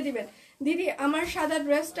দিয়ে দিবেন। দিদি আমার সাদা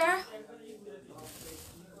ড্রেসটা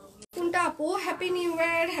কোনটা আপু? Happy new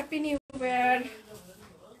year, happy new year.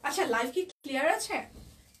 আচ্ছা লাইভ কি ক্লিয়ার আছে?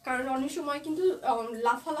 কারণ অনেক সময় কিন্তু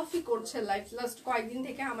লাফালাফি করছে লাইভ। লাস্ট কয়েকদিন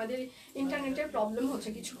থেকে আমাদের ইন্টারনেটের প্রবলেম হচ্ছে।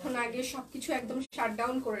 কিছুক্ষণ আগে সবকিছু একদম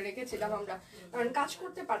শাটডাউন করে রেখেছিলাম আমরা, কারণ কাজ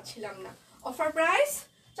করতে পারছিলাম না। অফার প্রাইস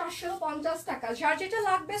 450 টাকা। যার যেটা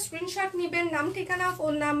লাগবে স্ক্রিনশট নেবেন, নাম ঠিকানা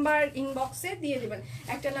ফোন নাম্বার ইনবক্সে দিয়ে দিবেন।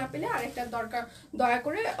 একটা না পেলে আরেকটা দরকার, দয়া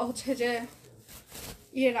করে হচ্ছে যে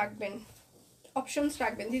ইয়ে রাখবেন, অপশনস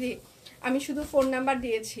রাখবেন। দিদি আমি শুধু ফোন নাম্বার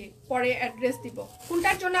দিয়েছি, পরে অ্যাড্রেস দিব।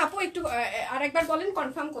 কোনটার জন্য আপু একটু আরেকবার বলেন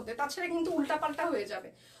কনফার্ম করতে, তাছাড়া কিন্তু উল্টাপাল্টা হয়ে যাবে।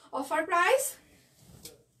 অফার প্রাইস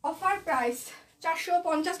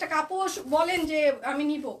 450 টাকা। আপু বলেন যে আমি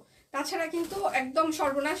নিব, তাছাড়া কিন্তু একদম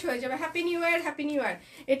সর্বনাশ হয়ে যাবে। Happy new year, happy new year.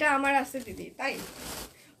 এটা আমার আছে দিদি, তাই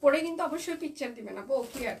পরে কিন্তু অবশ্যই পিকচার দিবেন আপু,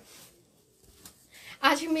 ক্লিয়ার।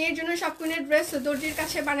 আজ মেয়ের জন্য সব কুইনের ড্রেস দর্জির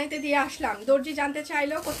কাছে বানাইতে দিয়ে আসলাম। দর্জি জানতে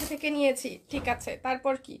চাইলো কোথা থেকে নিয়েছি। ঠিক আছে,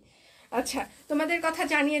 তারপর কি? আচ্ছা তোমাদের কথা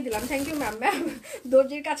জানিয়ে দিলাম, থ্যাংক ইউ ম্যাম। ম্যাম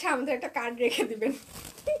দর্জির কাছে আমাদের একটা কার্ড রেখে দিবেন।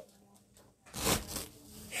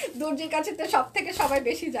 দর্জির কাছে তো সব থেকে সবাই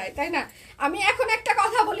বেশি যায়, তাই না? আমি এখন একটা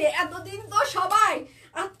কথা বলি, এতদিন তো সবাই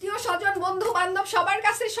আত্মীয় স্বজন বন্ধু বান্ধব সবার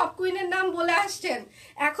কাছে সব কুইনের নাম বলে আসছেন।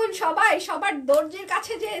 এখন সবাই সবার দর্জির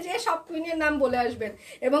কাছে যে সব কুইনের নাম বলে আসবেন,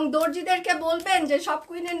 এবং দর্জিদেরকে বলবেন যে সব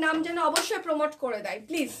কুইনের নাম যেন অবশ্যই প্রমোট করে দেয়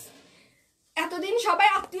প্লিজ। এতদিন সবাই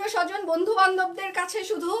আত্মীয় স্বজন বন্ধু বান্ধবদের কাছে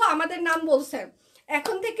শুধু আমাদের নাম বলছেন,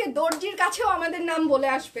 এখন থেকে দর্জির কাছেও আমাদের নাম বলে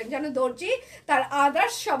আসবেন, যেন দর্জি তার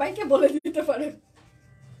আদার্স সবাইকে বলে দিতে পারে।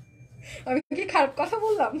 আমি কি খারাপ কথা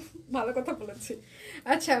বললাম? ভালো কথা বলেছি।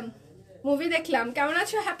 আচ্ছা মুভি দেখলাম। কেমন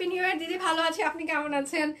আছো? হ্যাপি নিউ ইয়ার দিদি। ভালো আছি, আপনি কেমন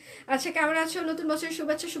আছেন? আচ্ছা কেমন আছো? নতুন বছরের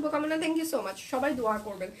শুভেচ্ছা শুভকামনা। Thank you so much. সবাই দোয়া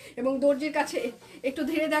করবেন, এবং দর্জির কাছে একটু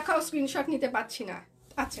ধীরে দেখাও, স্ক্রিনশট নিতে পাচ্ছি না।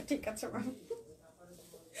 আচ্ছা ঠিক আছে ম্যাম,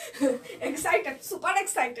 এক্সাইটেড, সুপার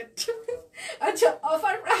এক্সাইটেড। আচ্ছা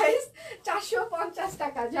অফার প্রাইস 450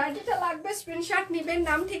 টাকা। যার যেটা লাগবে স্ক্রিনশট নেবেন,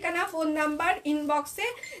 নাম ঠিকানা ফোন নাম্বার ইনবক্সে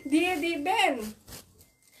দিয়ে দিবেন।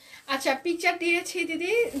 আচ্ছা পিকচার দিয়েছি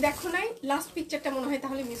দিদি, দেখো নাই? লাস্ট পিকচারটা মনে হয়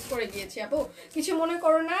তাহলে মিস করে গিয়েছি। আপু কিছু মনে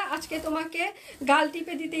করো না, আজকে তোমাকে গাল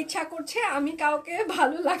টিপে দিতে ইচ্ছা করছে। আমি কাউকে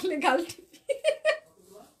ভালো লাগলে গাল টিপি।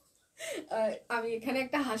 আমি এখানে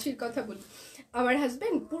একটা হাসির কথা বলি। আমার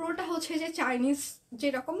হাজবেন্ড পুরোটা হচ্ছে যে চাইনিজ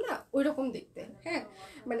যেরকম না ওই রকম দেখতে, হ্যাঁ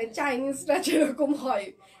মানে চাইনিজরা যেরকম হয়।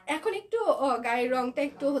 এখন একটু গায়ের রংটা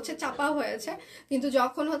একটু হচ্ছে চাপা হয়েছে, কিন্তু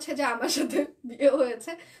যখন হচ্ছে যে আমার সাথে বিয়ে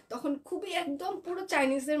হয়েছে তখন খুবই একদম পুরো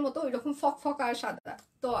চাইনিজদের মতো ওই রকম ফকফকা আর সাদা।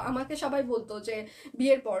 তো আমাকে সবাই বলতো যে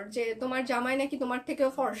বিয়ের পর যে তোমার জামাই নাকি তোমার থেকেও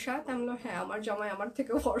ফর্সা। তা আমি বললাম হ্যাঁ আমার জামাই আমার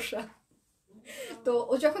থেকেও ফর্সা। তো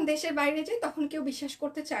ও যখন দেশের বাইরে যায় তখন কেউ বিশ্বাস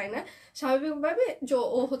করতে চায় না স্বাভাবিকভাবে যে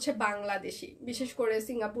ও হচ্ছে বাংলাদেশি। বিশেষ করে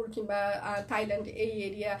সিঙ্গাপুর কিংবা থাইল্যান্ড এই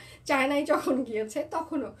এরিয়া, চায়নায় যখন গিয়েছে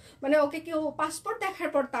তখনও মানে ওকে কেউ পাসপোর্ট দেখার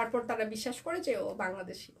পর তারপর তারা বিশ্বাস করে যে ও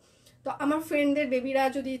বাংলাদেশি। তো আমার ফ্রেন্ডদের বেবিরা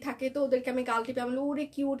যদি থাকে তো ওদেরকে আমি গাল টিপি, আমি ওরে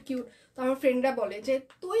কিউট কিউট। তো আমার ফ্রেন্ডরা বলে যে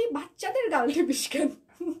তুই বাচ্চাদের গাল টিপিস কেন?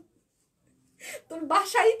 তোর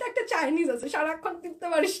বাসায় তো একটা চাইনিজ আছে, সারাক্ষণ টিপতে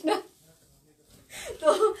পারিস না? তো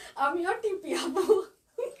আমিও টিপি আপু,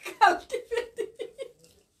 গাল টিপে টিপি।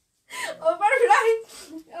 ওভার প্রাইস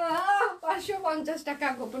 550 টাকা।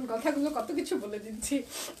 গোপন কথাগুলো কত কিছু বলে দিচ্ছি।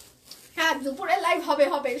 হ্যাঁ দুপুরে লাইভ হবে,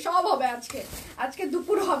 হবে সব হবে আজকে। আজকে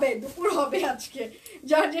দুপুর হবে, দুপুর হবে আজকে।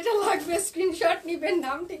 যার যেটা লাগবে স্ক্রিনশট নিবেন,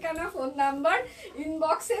 নাম ঠিকানা ফোন নাম্বার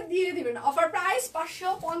ইনবক্সে দিয়ে দিবেন। অফার প্রাইস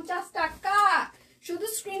 550 টাকা, শুধু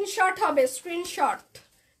স্ক্রিনশট হবে, স্ক্রিনশট।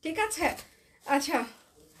 ঠিক আছে? আচ্ছা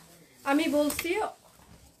আমি বলছি,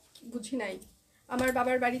 বুঝি নাই। আমার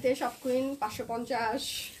বাবার বাড়িতে সব কুইন 550।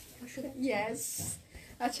 ইয়েস।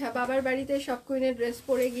 আচ্ছা বাবার বাড়িতে সব কুইনের ড্রেস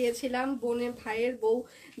পরে গিয়েছিলাম, বোনে ভাইয়ের বউ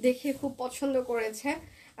দেখে খুব পছন্দ করেছে।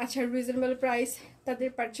 আচ্ছা রিজনেবল প্রাইস তাদের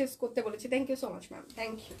পারচেস করতে বলেছি। Thank you so much ma'am,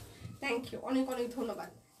 thank you, thank you, অনেক অনেক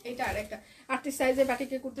ধন্যবাদ। এটা আর একটা 38 সাইজের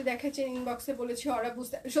বাটিকে কুর্তি দেখেছেন, ইনবক্সে বলেছি, ওরা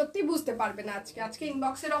সত্যি বুঝতে পারবে না। আজকে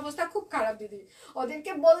ইনবক্সের অবস্থা খুব খারাপ দিদি,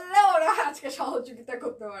 ওদেরকে বললে ওরা আজকে সহযোগিতা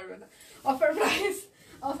করতে পারবে না। অফার প্রাইস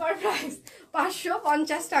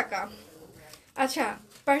 550 টাকা। আচ্ছা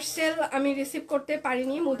পার্সেল আমি রিসিভ করতে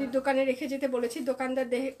পারিনি, মুদির দোকানে রেখে যেতে বলেছি। দোকানদার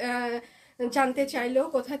জানতে চাইলেও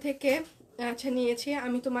কোথা থেকে আচ্ছা নিয়েছি।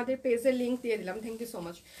 আমি তোমাদের পেজের লিঙ্ক দিয়ে দিলাম। Thank you so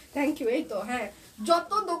much, thank you. এই তো হ্যাঁ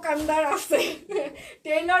যত দোকানদার আছে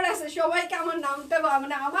টেইলর আছে সবাইকে আমার নামটা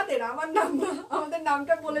মানে আমার নাম না, আমাদের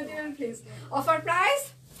নামটা বলে দিবেন প্লিজ। অফার প্রাইস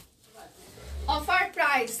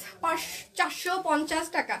 450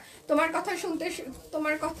 টাকা। তোমার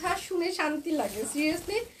কথা শুনে শান্তি লাগে,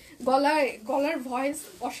 সিরিয়াসলি গলার ভয়েস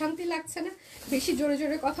অশান্তি লাগছে না? বেশি জোরে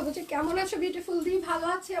জোরে কথা বলছে। কেমন আছো বিউটিফুল দি? ভালো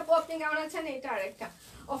আছি আপু, আপনি কেমন আছেন? এটা আরেকটা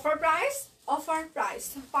অফার প্রাইস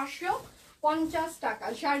 550 টাকা।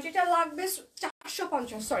 যার যেটা লাগবে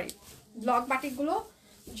 450, সরি ব্লক বাটিকগুলো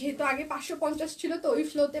যেহেতু আগে 550 ছিল তো ওই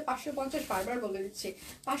ফ্লোতে 550 বারবার বলে দিচ্ছি,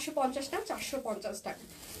 550 না 450 টাকা।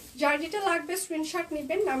 যার যেটা লাগবে স্ক্রিনশট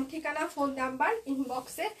নেবেন, নাম ঠিকানা ফোন নাম্বার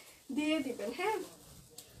ইনবক্সে দিয়ে দিবেন। হ্যাঁ,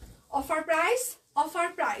 অফার প্রাইস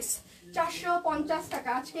 450 টাকা।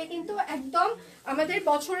 আজকে কিন্তু একদম আমাদের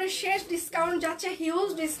বছরের শেষ ডিসকাউন্ট যাচ্ছে, হিউজ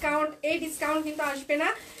ডিসকাউন্ট। এই ডিসকাউন্ট কিন্তু আসবে না।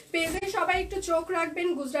 পেজে সবাই একটু চোখ রাখবেন,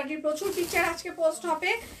 গুজরাটির প্রচুর পিকচার আজকে পোস্ট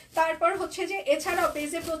হবে। তারপর হচ্ছে যে এছাড়াও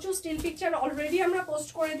পেজে প্রচুর স্টিল পিকচার অলরেডি আমরা পোস্ট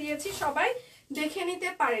করে দিয়েছি, সবাই দেখে নিতে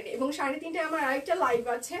পারেন। এবং 3:30 আমার আরেকটা লাইভ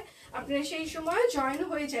আছে, আপনারা সেই সময় জয়েন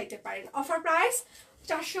হয়ে যাইতে পারেন। অফার প্রাইস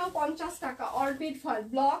 450 টাকা। অরবিট ফল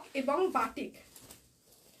ব্লক এবং বাটিক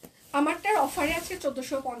আমারটার অফারে আছে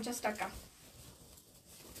 1450 টাকা।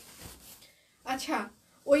 আচ্ছা,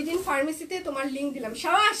 ওই দিন ফার্মেসিতে তোমার লিংক দিলাম,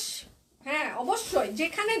 সাবাস। হ্যাঁ অবশ্যই,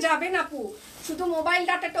 যেখানে যাবেন আপু শুধু মোবাইল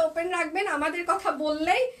ডাটাটা ওপেন রাখবেন, আমাদের কথা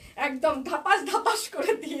বললেই একদম ধাপাস ধাপাস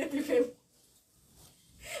করে দিয়ে দিবেন।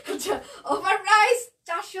 আচ্ছা, অফার প্রাইস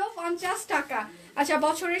 450 টাকা। আচ্ছা,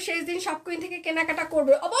 বছরের শেষ দিন শপকইন থেকে কেনাকাটা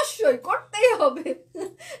করবে? অবশ্যই করতেই হবে,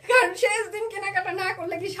 কারণ শেষ দিন কেনাকাটা না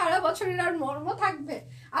করলে কি সারা বছরের আর মর্ম থাকবে?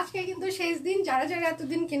 আজকে কিন্তু শেষ দিন, যারা যারা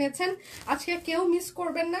এতদিন কিনেছেন আজকে কেউ মিস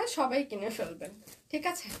করবেন না, সবাই কিনে ফেলবেন। ঠিক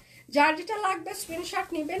আছে, যার যেটা লাগবে স্ক্রিনশট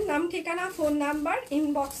নেবেন, নাম ঠিকানা ফোন নাম্বার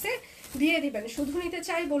ইনবক্সে দিয়ে দিবেন। শুধু নিতে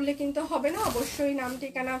চাই বললে কিন্তু হবে না, অবশ্যই নাম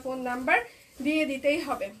ঠিকানা ফোন নাম্বার দিয়ে দিতেই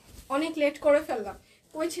হবে। অনেক লেট করে ফেললাম,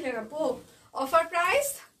 কই ছিলেন আপু? অফার প্রাইস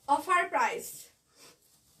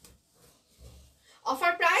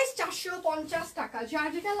 450 টাকা। যার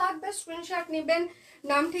যেটা লাগবে স্ক্রিনশট নেবেন,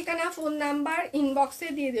 নাম ঠিকানা ফোন নাম্বার ইনবক্সে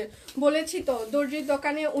দিয়ে দেন। বলেছি তো দর্জির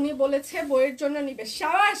দোকানে উনি বলেছে বইয়ের জন্য নিবে,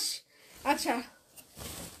 সাবাস। আচ্ছা,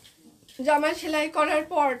 জামা সেলাই করার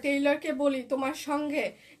পর টেইলরকে বলি তোমার সঙ্গে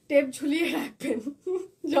টেপ ঝুলিয়ে রাখবেন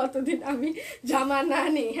যতদিন আমি জামা না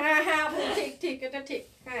নিই। হ্যাঁ হ্যাঁ আপু, ঠিক ঠিক, এটা ঠিক।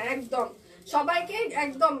 হ্যাঁ একদম, সবাইকে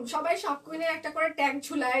একদম সবাই সব কুইনে একটা করে ট্যাগ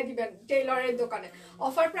ঝুলাই দিবেন টেইলরের দোকানে।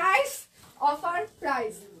 অফার প্রাইস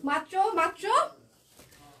মাত্র মাত্র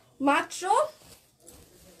মাত্র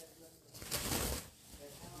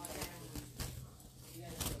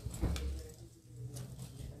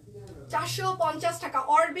 450 টাকা।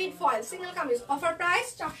 Orbit foil single kameez, offer price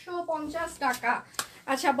 450 টাকা।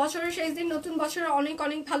 আচ্ছা, বছরের শেষ দিন, নতুন বছরে অনেক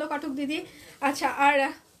অনেক ভালো কাটুক দিদি। আচ্ছা, আর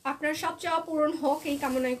আপনার সব চাওয়া পূরণ হোক এই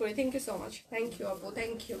কামনাই করি। Thank you so much. Thank you আপু,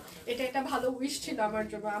 থ্যাংক ইউ। এটা একটা ভালো উইশ ছিল আমার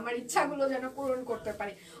জন্য, আমার ইচ্ছাগুলো যেন পূরণ করতে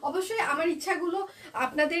পারি। অবশ্যই আমার ইচ্ছাগুলো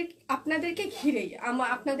আপনাদেরকে ঘিরেই,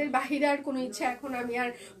 আপনাদের বাহিরে আর কোনো ইচ্ছা এখন আমি আর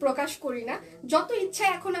প্রকাশ করি না। যত ইচ্ছা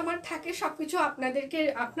এখন আমার থাকে সবকিছু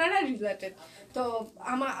আপনারা রিলেটেড। তো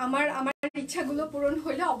আমার ইচ্ছাগুলো পূরণ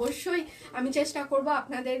হলে অবশ্যই আমি চেষ্টা করব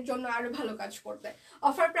আপনাদের জন্য আরো ভালো কাজ করতে।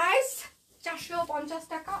 অফার প্রাইস 450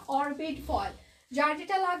 টাকা। অরবিট ফল, যার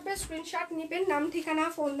যেটা লাগবে স্ক্রিনশট নেবেন, নাম ঠিকানা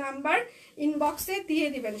ফোন নাম্বার ইনবক্সে দিয়ে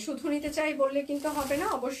দিবেন। শুধু নিতে চাই বললে কিন্তু হবে না,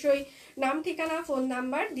 অবশ্যই নাম ঠিকানা ফোন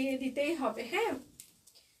নাম্বার দিয়ে দিতেই হবে। হ্যাঁ,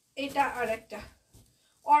 এটা আর একটা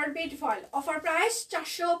অরবিট ফয়েল, অফার প্রাইস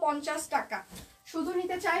 450 টাকা। শুধু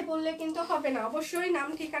নিতে চাই বললে কিন্তু হবে না, অবশ্যই নাম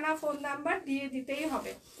ঠিকানা ফোন নাম্বার দিয়ে দিতেই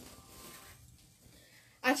হবে।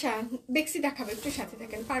 আচ্ছা, বেক্সি দেখাবো, একটু সাথে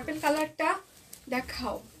থাকেন। পার্পল কালারটা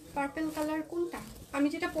দেখাও। পার্পল কালার কোনটা? আমি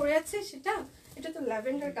যেটা পরে আছি সেটা, এটা তো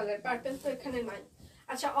ল্যাভেন্ডার কালার, পার্পল তো এখানে নাই।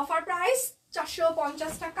 আচ্ছা, অফার প্রাইস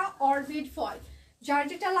 450 টাকা। অরবিট ফল, যার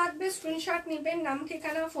যেটা লাগবে স্ক্রিনশট নেবেন, নাম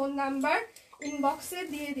ঠিকানা ফোন নাম্বার ইনবক্সে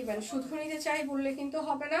দিয়ে দিবেন। শুধু নিতে চাই বললে কিন্তু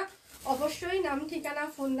হবে না, অবশ্যই নাম ঠিকানা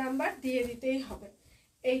ফোন নাম্বার দিয়ে দিতেই হবে।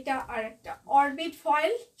 এইটা আর একটা অরবিট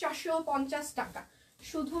ফয়েল 450 টাকা।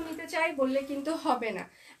 শুধু নিতে চাই বললে কিন্তু হবে না।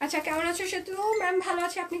 আচ্ছা, কেমন আছো সেতু ম্যাম? ভালো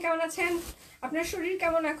আছে, আপনি কেমন আছেন? আপনার শরীর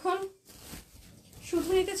কেমন এখন? শুধু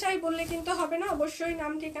নিতে চাই বললে কিন্তু হবে না, অবশ্যই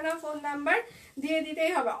নাম ঠিকানা ফোন নাম্বার দিয়ে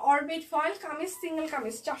দিতেই হবে। Orbit foil kameez, single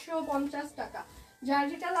kameez 450 টাকা। যার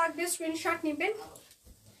যেটা লাগবে স্ক্রিনশট নেবেন।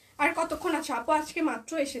 আর কতক্ষণ আছে আপু? আজকে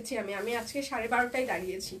মাত্র এসেছি আমি আজকে 12:30টায়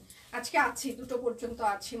দাঁড়িয়েছি, আজকে আছি 2টো পর্যন্ত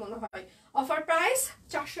আছি মনে হয়। অফার প্রাইস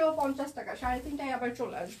 450 টাকা। 3:30টায় আবার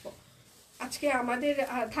চলে আসবো। আজকে আমাদের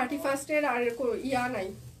 31st-এর আর ইয়া নাই,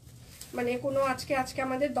 মানে কোনো আজকে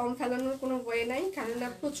আমাদের দম ফেলানোর কোনো ওয়ে নাই, কেননা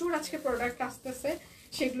প্রচুর আজকে প্রোডাক্ট আসতেছে,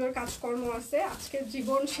 সেগুলোর কাজকর্ম আছে। আজকে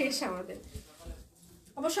জীবন শেষ আমাদের।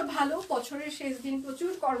 অবশ্য ভালো, বছরের শেষ দিন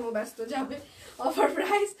প্রচুর কর্মব্যস্ত যাবে। অফার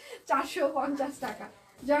প্রাইস 450 টাকা।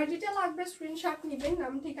 যার যেটা লাগবে স্ক্রিনশট নেবেন,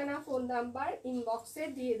 নাম ঠিকানা ফোন নাম্বার ইনবক্সে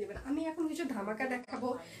দিয়ে দেবেন। আমি এখন কিছু ধামাকা দেখাবো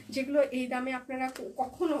যেগুলো এই দামে আপনারা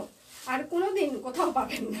কখনো আর কোনোদিন কোথাও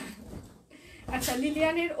পাবেন না। আচ্ছা,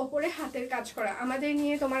 লিলিয়ানের ওপরে হাতের কাজ করা, আমাদের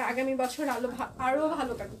নিয়ে তোমার আগামী বছর আরো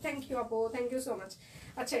ভালো কাটবে। থ্যাংক ইউ আপু, থ্যাংক ইউ সো মাচ।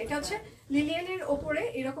 আচ্ছা, এটা হচ্ছে লিলিয়ানের ওপরে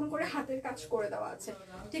এরকম করে হাতের কাজ করে দেওয়া আছে,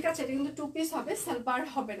 ঠিক আছে। এটা কিন্তু 2 পিস হবে, সালবার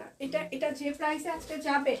হবে না। এটা যে প্রাইসে আজকে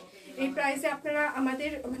যাবে, এই প্রাইসে আপনারা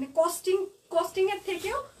আমাদের মানে কস্টিং এর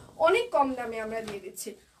থেকেও অনেক কম দামে আমরা দিয়ে দিচ্ছি।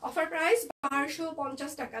 অফার প্রাইস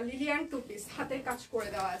 1250 টাকা, লিলিয়ান 2 পিস হাতের কাজ করে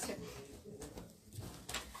দেওয়া আছে,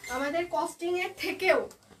 আমাদের কস্টিং এর থেকেও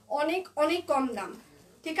অনেক অনেক কম দাম,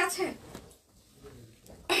 ঠিক আছে।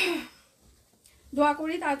 দোয়া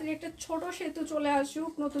করি তাড়াতাড়ি একটা ছোট সেতু চলে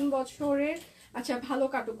আসুক নতুন বছরের। আচ্ছা, ভালো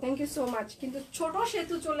কাটুক, থ্যাংক ইউ সো মাচ। কিন্তু ছোট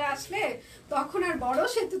সেতু চলে আসলে তখন আর বড়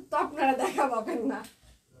সেতু তো আপনারা দেখা পাবেন না,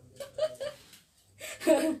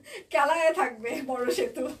 কেলায় থাকবে বড়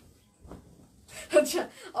সেতু। আচ্ছা,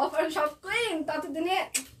 অফার সব কুইন ততদিনে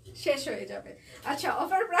শেষ হয়ে যাবে। আচ্ছা,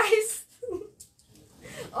 অফার প্রাইস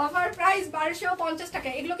 1250 টাকা।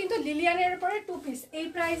 এগুলো কিন্তু লিলিয়ানের উপরে 2 পিস, এই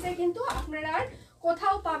প্রাইসে কিন্তু আপনারা আর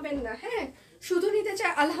কোথাও পাবেন না। হ্যাঁ, শুধু নিতে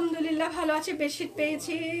চাই। আলহামদুলিল্লাহ ভালো আছে, বেডশিট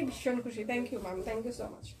পেয়েছি, ভীষণ খুশি। Thank you ma'am, thank you so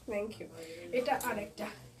much, thank you. এটা আরেকটা,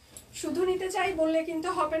 শুধু নিতে চাই বললে কিন্তু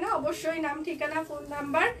হবে না, অবশ্যই নাম ঠিকানা ফোন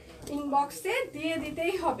নাম্বার ইনবক্সে দিয়ে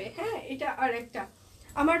দিতেই হবে। হ্যাঁ, এটা আরেকটা।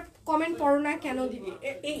 আমার কমেন্ট পড়ো না কেন দিদি?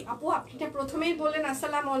 এই আপু, আপনি প্রথমেই বললেন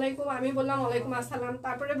আসসালামু আলাইকুম, আমি বললাম ওয়ালাইকুম আসসালাম।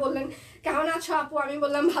 তারপরে বললেন কেমন আছো আপু, আমি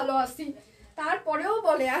বললাম ভালো আছি। তারপরেও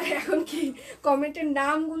বলে, আর এখন কি কমেন্টের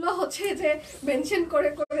নামগুলো হচ্ছে যে মেনশন করে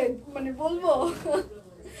করে মানে বলবো?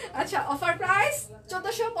 আচ্ছা, অফার প্রাইস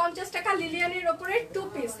 1450 টাকা, লিলিয়ানের ওপরে 2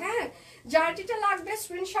 পিস। হ্যাঁ, যার যেটা লাগবে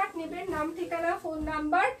স্ক্রিনশট নেবেন, নাম ঠিকানা ফোন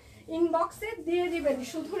নাম্বার ইনবক্সে দিয়ে দিবেন।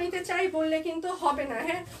 শুধু নিতে চাই বললে কিন্তু হবে না।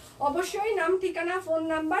 হ্যাঁ, অবশ্যই নাম ঠিকানা ফোন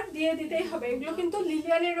নাম্বার দিয়ে দিতেই হবে। এগুলো কিন্তু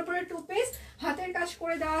লিলিয়ানের উপরে 2 পিস হাতের কাজ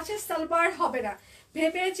করে দেওয়া আছে, সালবার হবে না।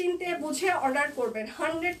 ভেবে চিনতে বুঝে অর্ডার করবেন,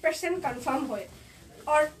 100% কনফার্ম হয়ে।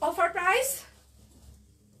 আর অফার প্রাইস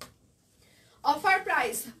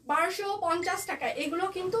 1250 টাকা। এগুলো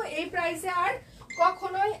কিন্তু এই প্রাইসে আর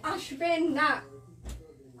কখনোই আসবে না,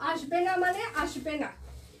 আসবে না মানে আসবে না,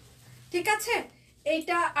 ঠিক আছে।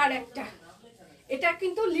 এইটা আর একটা, এটা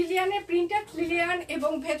কিন্তু লিলিয়ানের প্রিন্টেড লিলিয়ান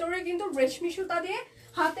এবং ভেতরে কিন্তু রেশমি সুতা দিয়ে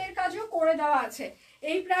হাতের কাজও করে দেওয়া আছে।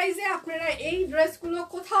 এই প্রাইসে আপনারা এই ড্রেসগুলো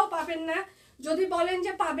কোথাও পাবেন না। যদি বলেন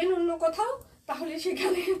যে পাবেন অন্য কোথাও, তাহলে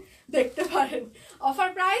সেখানে দেখতে পারেন। অফার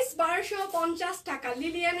প্রাইস 1250 টাকা,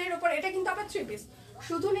 লিলিয়ানের উপর। এটা কিন্তু আবার 3 পিস,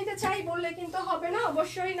 শুধু নিতে চাই বললে কিন্তু হবে না,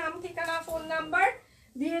 অবশ্যই নাম ঠিকানা ফোন নাম্বার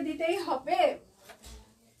দিয়ে দিতেই হবে।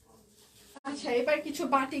 আচ্ছা, এবার কিছু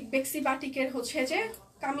বাটিক, বেক্সি বাটিকের হচ্ছে যে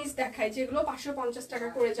কামিজ দেখায়, যেগুলো 550 টাকা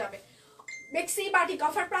করে যাবে। বেক্সি বাটিক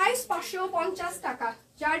অফার প্রাইস 550 টাকা।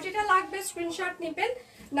 যার যেটা লাগবে স্ক্রিনশট নেবেন,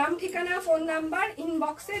 নাম ঠিকানা ফোন নাম্বার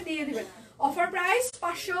ইনবক্সে দিয়ে দিবেন। অফার প্রাইস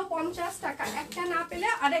 550 টাকা। একটা না পেলে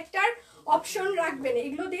আরেকটার অপশন রাখবেন,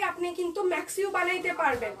 এগুলো দিয়ে আপনি কিন্তু ম্যাক্সিও বানাইতে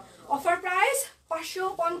পারবেন। অফার প্রাইস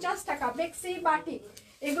 550 টাকা, বেক্সি বাটিক,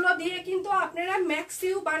 এগুলো দিয়ে কিন্তু আপনারা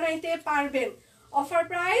ম্যাক্সিও বানাইতে পারবেন। অফার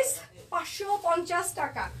প্রাইস 550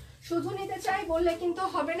 টাকা। শুধু নিতে চাই বললে কিন্তু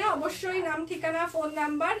হবে না, অবশ্যই নাম ঠিকানা ফোন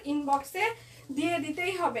নাম্বার ইনবক্সে দিয়ে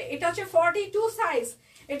দিতেই হবে। এটা হচ্ছে 42 সাইজ,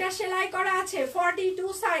 এটা সেলাই করা আছে,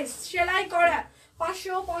 42 সাইজ সেলাই করা,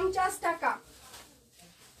 550 টাকা।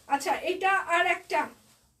 আচ্ছা, এটা আর একটা,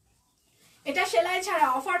 এটা সেলাই ছাড়া,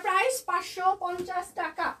 অফার প্রাইস 550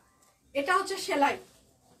 টাকা। এটা হচ্ছে সেলাই,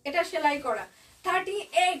 এটা সেলাই করা,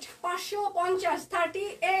 38 550,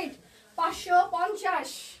 38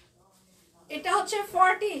 550। এটা হচ্ছে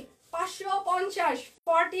 40 550,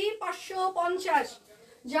 40 550।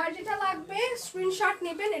 যার যেটা লাগবে স্ক্রিনশট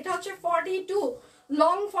নেবেন। এটা হচ্ছে 42,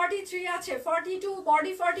 লং 43 আছে, 42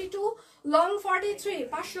 বডি 42, লং 43,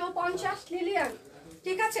 550 লিলিয়ান,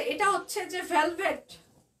 ঠিক আছে। এটা হচ্ছে যে ভেলভেট,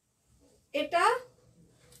 এটা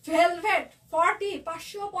ভেলভেট 40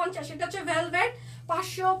 550, এটা হচ্ছে ভেলভেট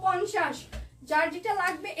 550। যার যেটা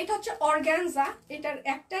লাগবে, এটা হচ্ছে অর্গানজা, এটার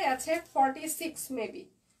একটাই আছে 46 মেবি,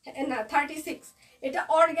 না 36। এটা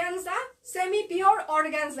অর্গানজা, সেমি পিওর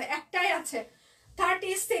অর্গানজা, একটাই আছে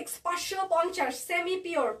 36, 550 সেমি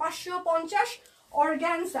পিওর, 550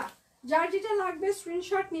 অর্গানজা। যার যেটা লাগবে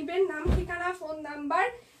স্ক্রিনশট নেবেন, নাম ঠিকানা ফোন নাম্বার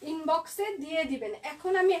ইনবক্সে দিয়ে দিবেন।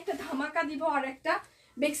 এখন আমি একটা ধামাকা দিব, আর একটা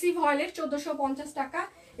বেক্সি ভয়েলের 1450 টাকা।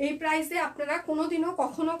 এই প্রাইসে আপনারা কোনোদিনও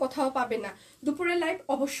কখনো কোথাও পাবেন না। দুপুরের লাইভ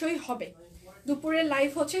অবশ্যই হবে, দুপুরের লাইভ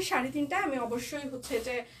হচ্ছে 3:30টায়, আমি অবশ্যই হচ্ছে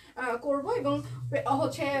যে করব। এবং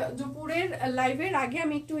হচ্ছে দুপুরের লাইভের আগে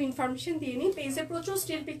আমি একটু ইনফরমেশন দিয়ে নিই। পেজে প্রচুর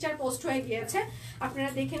স্টিল পিকচার পোস্ট হয়ে গিয়েছে, আপনারা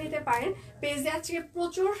দেখে নিতে পারেন। পেজে আজকে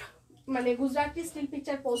প্রচুর মানে গুজরাটি স্টিল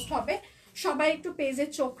পিকচার পোস্ট হবে, সবাই একটু পেজে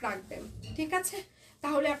চোখ রাখবেন, ঠিক আছে?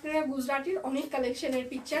 তাহলে আপনারা গুজরাটির অনেক কালেকশনের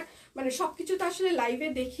পিকচার, মানে সবকিছু তো আসলে লাইভে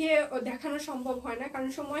দেখিয়ে দেখানো সম্ভব হয় না, কারণ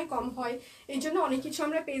সময় কম হয়, এই জন্য অনেক কিছু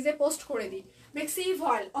আমরা পেজে পোস্ট করে দিই। বেক্সি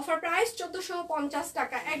ভয়েল অফার প্রাইস 1450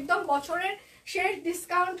 টাকা, একদম বছরের শেষ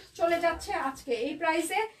ডিসকাউন্ট চলে যাচ্ছে আজকে এই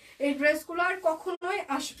প্রাইসে। এই ড্রেসগুলো আর কখনোই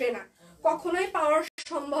আসবে না, কখনোই পাওয়ার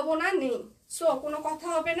সম্ভাবনা নেই। সো কোনো কথা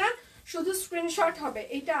হবে না, শুধু স্ক্রিনশট হবে।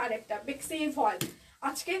 এইটা আরেকটা বেক্সি ভয়েল,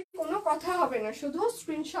 আজকে কোনো কথা হবে না, শুধু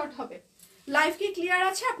স্ক্রিনশট হবে। লাইভ কি ক্লিয়ার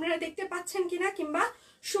আছে, আপনারা দেখতে পাচ্ছেন কিনা কিংবা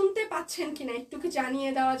শুনতে পাচ্ছেন কিনা একটু কি জানিয়ে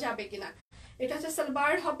দেওয়া যাবে কিনা। এটা হচ্ছে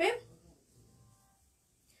সালোয়ার হবে,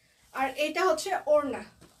 আর এটা হচ্ছে ওড়না।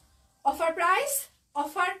 অফার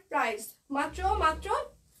প্রাইস মাত্র মাত্র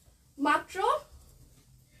মাত্র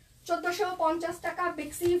 1450 টাকা।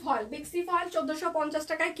 বেক্সি ভয়েল 1450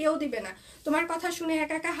 টাকায় কেউ দিবে না। তোমার কথা শুনে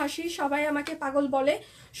একা একা হাসি, সবাই আমাকে পাগল বলে,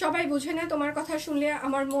 সবাই বুঝে না তোমার কথা শুনলে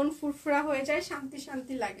আমার মন ফুরফুরা হয়ে যায়, শান্তি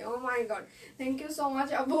শান্তি লাগে। ও মাই god, thank you so much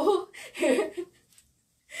আপু।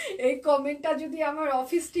 এই কমেন্টটা যদি আমার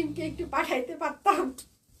অফিস টিমকে একটু পাঠাইতে পারতাম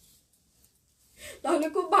তাহলে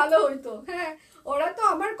খুব ভালো হইতো। হ্যাঁ, ওরা তো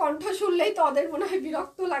আমার কণ্ঠ শুনলেই তো ওদের মনে হয়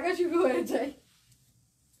বিরক্ত লাগা শুরু হয়ে যায়।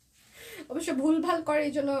 অবশ্য ভুলভাল করে,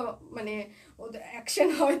 এই জন্য মানে ওদের অ্যাকশন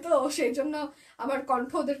হয় তো, সেই জন্য আমার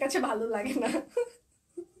কণ্ঠ ওদের কাছে ভালো লাগে না।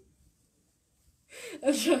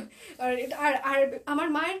 আর আর আর আমার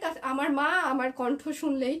মায়ের কাছে, আমার মা আমার কণ্ঠ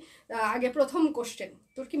শুনলেই আগে প্রথম কোশ্চেন,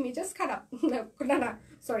 তোর কি মেজাজ খারাপ? না না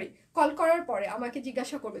সরি, কল করার পরে আমাকে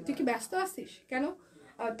জিজ্ঞাসা করবে তুই কি ব্যস্ত আছিস কেন,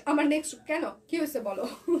 আমার নেক্সট কেন কি হয়েছে বলো।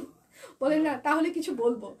 বলে না তাহলে কিছু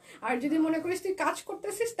বলবো, আর যদি মনে করিস তুই কাজ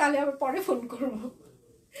করতেছিস তাহলে আবার পরে ফোন করবো।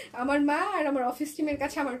 আমার মা আর আমার অফিস টিমের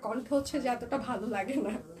কাছে আমার কণ্ঠ হচ্ছে যে এতটা ভালো লাগে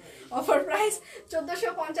না। অফার প্রাইস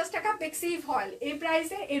 1450 টাকা বেক্সি ভয়েল, এই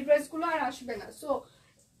প্রাইসে এই ড্রেসগুলো আর আসবে না। সো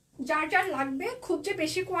যার যার লাগবে, খুব যে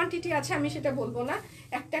বেশি কোয়ান্টিটি আছে আমি সেটা বলবো না,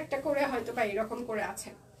 একটা একটা করে হয়তো বা এরকম করে আছে।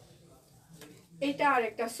 এইটা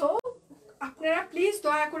আরেকটা। সো আপনারা প্লিজ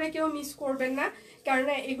দয়া করে কেউ মিস করবেন না,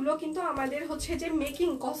 কেননা এগুলো কিন্তু আমাদের হচ্ছে যে মেকিং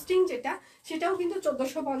কস্টিং যেটা, সেটাও কিন্তু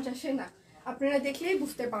 1450-এ না, আপনারা দেখলেই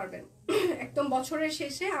বুঝতে পারবেন। একদম বছরের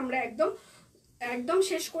শেষে আমরা একদম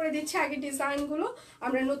শেষ করে দিচ্ছি আগে ডিজাইনগুলো,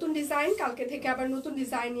 আমরা নতুন ডিজাইন কালকে থেকে আবার নতুন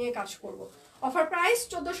ডিজাইন নিয়ে কাজ করব। অফার প্রাইস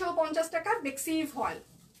 1450 টাকা বেক্সি ভয়েল।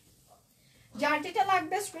 যার যেটা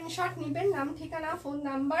লাগবে স্ক্রিনশট নেবেন, নাম ঠিকানা ফোন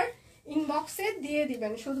নাম্বার ইনবক্সে দিয়ে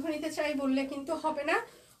দিবেন। শুধু নিতে চাই বললে কিন্তু হবে না,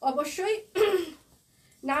 অবশ্যই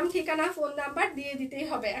নাম ঠিকানা ফোন নাম্বার দিয়ে দিতেই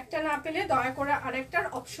হবে। একটা না পেলে দয়া করে আরেকটার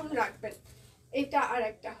অপশন রাখবেন। এটা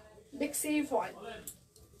আরেকটা বেক্সি ভয়েল,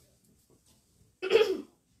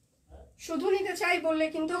 শুধু নিতে চাই বললে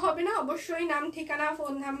কিন্তু হবে না, অবশ্যই নাম ঠিকানা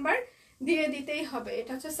ফোন নাম্বার দিয়ে দিতেই হবে।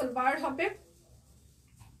 এটা হচ্ছে সালোয়ার হবে,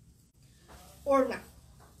 ওড়না।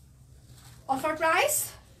 অফার প্রাইস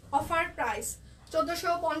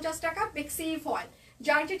 1450 টাকা বেক্সি ভয়েল।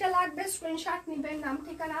 যার যেটা লাগবে স্ক্রিনশট নেবেন, নাম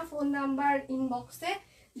ঠিকানা ফোন নাম্বার ইনবক্সে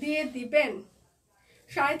দিয়ে দিবেন।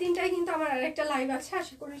 3:30টায় কিন্তু আমার আরেকটা লাইভ আছে,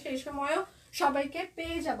 আশা করি সেই সময়ও সবাইকে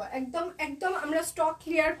পেয়ে যাব। একদম আমরা স্টক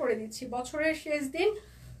ক্লিয়ার করে দিচ্ছি, বছরের শেষ দিন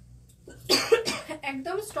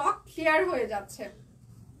একদম স্টক ক্লিয়ার হয়ে যাচ্ছে।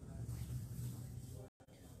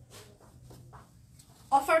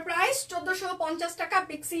 অফার প্রাইস 1450 টাকা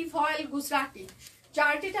বেক্সি ভয়েল গুজরাটি।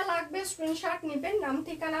 যার যেটা লাগবে স্ক্রিনশট নেবেন, নাম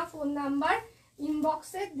ঠিকানা ফোন নাম্বার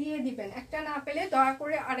ইনবক্সে দিয়ে দিবেন। একটা না পেলে দয়া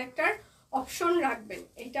করে আরেকটার অপশন রাখবেন।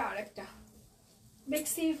 এটা আরেকটা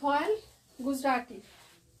বেক্সি ভয়েল গুজরাটি।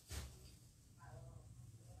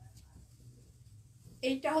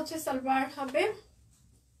 এইটা হচ্ছে সালোয়ার হবে,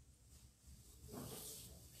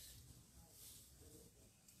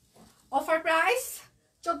 অফার প্রাইস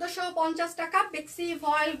 1450 টাকা বেক্সি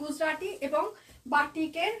ভয়েল গুজরাটি, এবং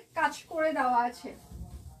বাটিকের কাজ করে দেওয়া আছে।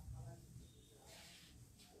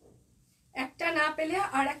 একটা না পেলে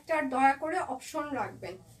আর একটা দয়া করে অপশন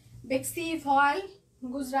রাখবেন। বেক্সি ভয়েল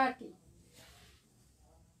গুজরাটি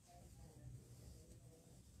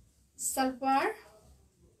সালোয়ার,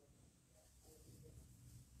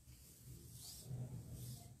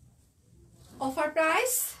 অফার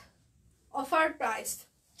প্রাইস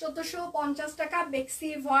 1450 টাকা বেক্সি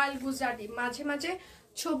ভয়েল গুজরাটি। মাঝে মাঝে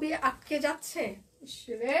ছবি আটকে যাচ্ছে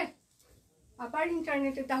রে, আবার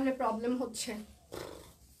ইন্টারনেটে তাহলে প্রবলেম হচ্ছে,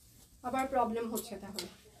 তাহলে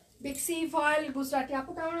বেক্সি ভয়েল গুজরাটি।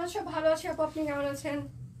 আপু কেমন আছো? ভালো আছি আপু, আপনি কেমন আছেন?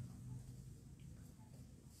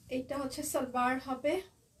 এইটা হচ্ছে সালোয়ার হবে,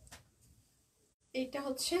 এইটা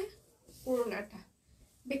হচ্ছে পুরোনাটা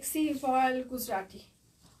বেক্সি ভয়েল গুজরাটি।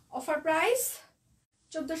 অফার প্রাইস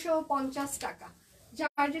 1450 টাকা।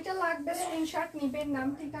 যার যেটা লাগবে স্ক্রিনশট নেবেন, নাম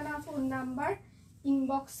ঠিকানা ফোন নাম্বার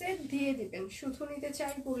ইনবক্সে দিয়ে দিবেন। শুধু নিতে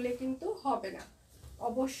চাই বললে কিন্তু হবে না,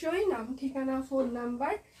 অবশ্যই নাম ঠিকানা ফোন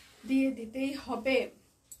নাম্বার দিয়ে দিতেই হবে।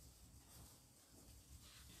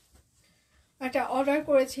 আচ্ছা, অর্ডার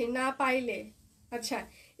করেছি না পাইলে, আচ্ছা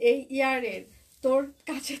এই ইয়ারের তোর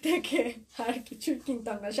কাছে থেকে আর কিছু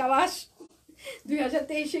কিনতাম না, সাবাস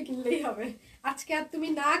 2023-এ কিনলেই হবে। আজকে আর তুমি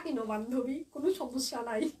না কিনো বান্ধবী, কোনো সমস্যা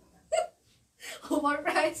নাই। Over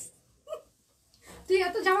price. তুই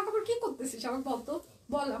এত জামা কাপড় কি করতেছিস আমাকে বলতো,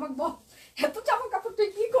 বল আমাকে বল, এত জামা কাপড় তুই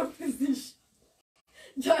কি করতেছিস?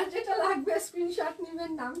 যার যেটা লাগবে স্ক্রিনশট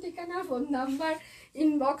নেবেন, নাম ঠিকানা ফোন নাম্বার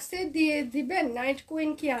ইনবক্সে দিয়ে দিবেন। নাইট কুইন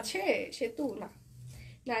কি আছে? সেতু না,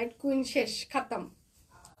 নাইট কুইন শেষ, খাতাম,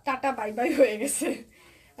 টাটা বাই বাই হয়ে গেছে।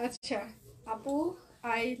 আচ্ছা আপু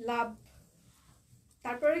আই লাভ,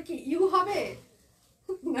 তারপরে কি ইউ হবে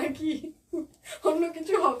নাকি অন্য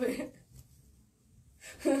কিছু হবে?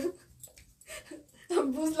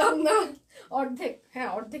 বুঝলাম না। অর্ধেক, হ্যাঁ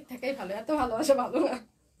অর্ধেক থাকাই ভালো, এত ভালোবাসা ভালো না।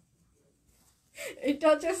 এটা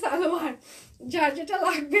হচ্ছে সালোয়ার, যার যেটা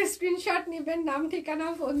লাগবে স্ক্রিনশট নেবেন, নাম ঠিকানা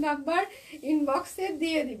ফোন নাম্বার ইনবক্সে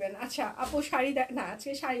দিয়ে দিবেন। আচ্ছা আপু শাড়ি না,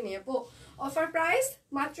 আজকে শাড়ি নিয়ে আপু অফার প্রাইস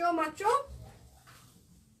মাত্র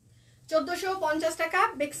 1450 টাকা।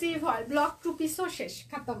 বেক্সি ভয়েল ব্লক 2 পিসও শেষ,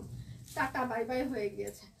 খাতাম, টাটা বাই বাই হয়ে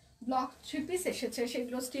গিয়েছে। ব্লক 3 পিস এসেছে,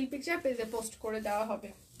 সেগুলো স্টিল পিকচার পেজে পোস্ট করে দেওয়া হবে।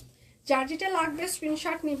 যার যেটা লাগবে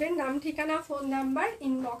স্ক্রিনশট নেবেন, নাম ঠিকানা ফোন নাম্বার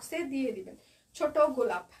ইনবক্সে দিয়ে দিবেন। ছোট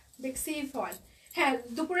গোলাপ বেক্সি ভয়েল। হ্যাঁ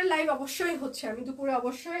দুপুরে লাইভ অবশ্যই হচ্ছে, আমি দুপুরে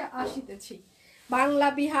অবশ্যই আসিতেছি। বাংলা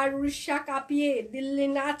বিহার উড়িষ্যা কাঁপিয়ে দিল্লি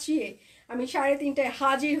নাচিয়ে আমি 3:30টায়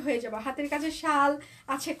হাজির হয়ে যাব। হাতের কাছে শাল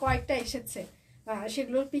আছে কয়েকটা এসেছে,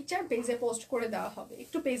 সেগুলোর পিকচার পেজে পোস্ট করে দেওয়া হবে,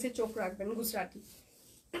 একটু পেজে চোখ রাখবেন। গুজরাটি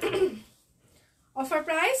অফার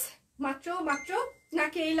প্রাইস মাত্র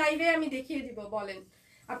নাকি এই লাইভে আমি দেখিয়ে দিব বলেন?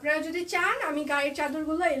 আপনারা যদি চান আমি গায়ের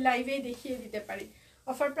চাদরগুলো এই লাইভে দেখিয়ে দিতে পারি।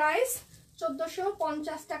 অফার প্রাইস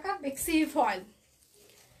 1450 টাকা বেক্সি ফয়েল।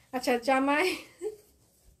 আচ্ছা জামাই,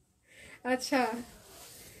 আচ্ছা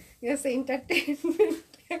ইয়েস এন্টারটেইনমেন্ট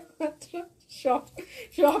একমাত্র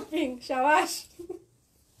শপিং, সাবাস।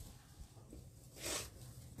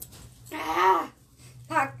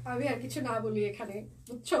 থাক আমি আর কিছু না বলি এখানে,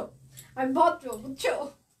 বুঝছো আমি ভদ্র, বুঝছো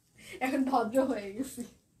এখন ভদ্র হয়ে গেছি।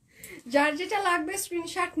 যার যেটা লাগবে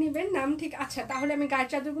স্ক্রিনশট নেবেন, নাম ঠিক। আচ্ছা তাহলে আমি গায়ের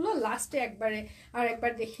চাদরগুলো লাস্টে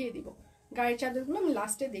একবার দেখিয়ে দিব। গায়ের চাদরগুলো আমি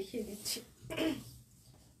লাস্টে দেখিয়ে দিচ্ছি।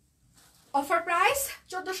 অফার প্রাইস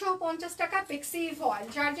 1450 টাকা বেক্সি ভয়েল।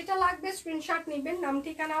 যার যেটা লাগবে স্ক্রিনশট নেবেন, নাম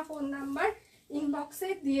ঠিকানা ফোন নাম্বার ইনবক্সে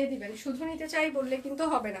দিয়ে দিবেন। শুধু নিতে চাই বললে কিন্তু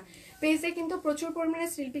হবে না। পেজে কিন্তু প্রচুর পরিমাণে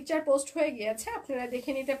স্টিল পিকচার পোস্ট হয়ে গিয়েছে, আপনারা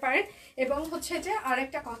দেখে নিতে পারেন। এবং হচ্ছে যে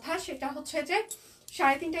আরেকটা কথা, সেটা হচ্ছে যে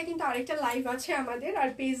 3:30টায় কিন্তু আরেকটা লাইভ আছে আমাদের, আর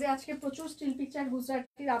পেজে আজকে প্রচুর স্টিল পিকচার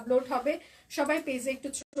গুজরাটির আপলোড হবে, সবাই পেজে একটু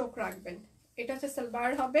চোখ রাখবেন। এটা হচ্ছে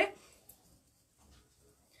সালোয়ার হবে,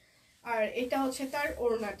 আর এটা হচ্ছে তার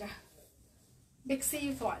ওড়নাটা। বেক্সি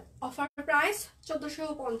ভয়েল অফার প্রাইস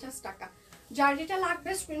 1450 টাকা। যার যেটা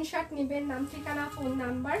লাগবে স্ক্রিনশট নেবেন, নাম ঠিকানা ফোন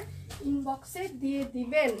নাম্বার ইনবক্সে দিয়ে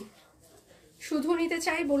দিবেন। শুধু নিতে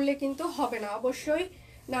চাই বললে কিন্তু হবে না, অবশ্যই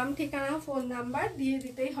নাম ঠিকানা ফোন নাম্বার দিয়ে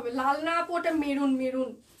দিতেই হবে। লাল না আপু, ওটা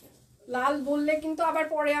মেরুন। লাল বললে কিন্তু আবার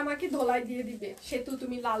পরে আমাকে ধোলাই দিয়ে দিবে, সেতু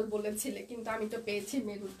তুমি লাল বলেছিলে কিন্তু আমি তো পেয়েছি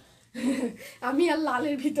মেরুন। আমি আর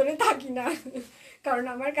লালের ভিতরে থাকি না, কারণ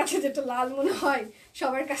আমার কাছে যেটা লাল মনে হয়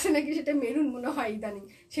সবার কাছে নাকি সেটা মেরুন মনে হয় ইদানিং,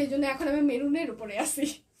 সেই জন্য এখন আমি মেরুনের উপরে আছি।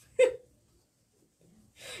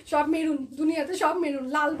 সব মেরুন, দুনিয়াতে সব মেরুন,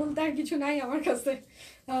 লাল বলতে আর কিছু নাই আমার কাছে।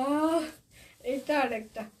 এটা আর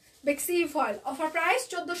একটা বেক্সি ফয়েল অফার প্রাইস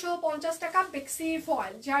 1450 টাকা বেক্সি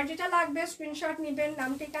ফয়েল। যার যেটা লাগবে স্ক্রিনশট নেবেন,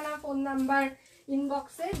 নাম ঠিকানা ফোন নাম্বার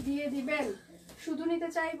ইনবক্সে দিয়ে দিবেন। শুধু নিতে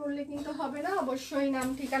চাই বললে কিন্তু হবে না, অবশ্যই নাম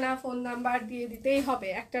ঠিকানা ফোন নাম্বার দিয়ে দিতেই হবে।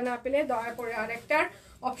 একটা না পেলে দয়া করে আরেকটার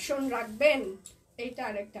অপশন রাখবেন। এইটা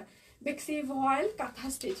আরেকটা বেক্সি ভয়েল কাঁথা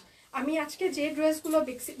স্টিচ। আমি আজকে যে ড্রেসগুলো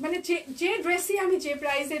বেক্সি মানে যে ড্রেসই আমি যে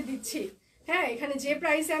প্রাইসে দিচ্ছি, হ্যাঁ এখানে যে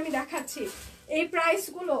প্রাইসে আমি দেখাচ্ছি, এই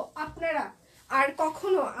প্রাইসগুলো আপনারা আর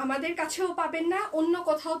কখনো আমাদের কাছেও পাবেন না, অন্য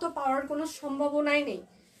কোথাও তো পাওয়ার কোনো সম্ভাবনাই নেই।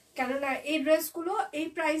 কেননা এই ড্রেসগুলো এই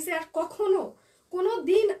প্রাইসে আর কখনো কোনো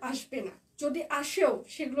দিন আসবে না, যদি আসেও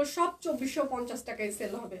সেগুলো সব 2450 টাকায়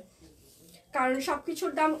সেল হবে। কারণ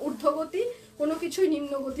সবকিছুর দাম ঊর্ধ্বগতি, কোনো কিছুই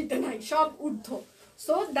নিম্নগতিতে নাই, সব ঊর্ধ্ব।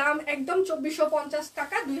 সো দাম একদম 2450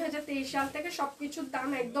 টাকা। 2023 সাল থেকে সবকিছুর দাম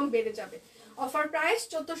একদম বেড়ে যাবে। অফার প্রাইস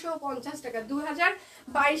 1450 টাকা।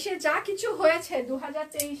 2022-এ যা কিছু হয়েছে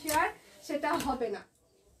 2023-এ আর সেটা হবে না।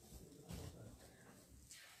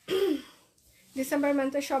 ডিসেম্বর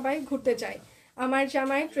মান্থে সবাই ঘুরতে যায়, আমার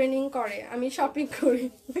জামাই ট্রেনিং করে, আমি শপিং করি।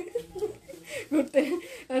 ঘুরতে,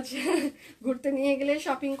 আচ্ছা ঘুরতে নিয়ে গেলে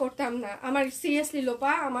শপিং করতাম না। আমার সিরিয়াসলি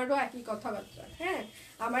লোপা, আমারও একই কথাবার্তা। হ্যাঁ,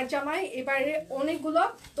 আমার জামাই এবারে অনেকগুলো,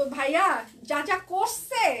 তো ভাইয়া যা যা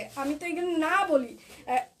করছে আমি তো এগুলো না বলি,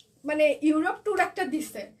 মানে ইউরোপ ট্যুর একটা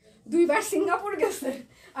দিচ্ছে, 2বার সিঙ্গাপুর গেছে,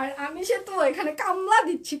 আর আমি সে তো এখানে কামলা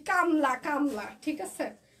দিচ্ছি, কামলা কামলা, ঠিক আছে।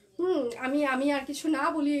 আমি আমি আর কিছু না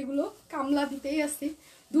বলি, এগুলো কামলা দিতেই আসছি।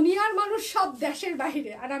 দুনিয়ার মানুষ সব দেশের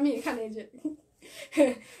বাহিরে, আর আমি এখানে যে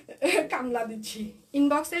কামলা দিচ্ছি।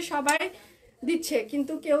 ইনবক্সে সবাই দিচ্ছে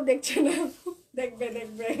কিন্তু কেউ দেখছে না। দেখবে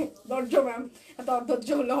দেখবে, ধৈর্য ম্যাম, এত অধৈর্য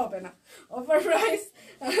হলে হবে না। অফার প্রাইস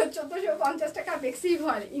 1450 টাকা বেক্সি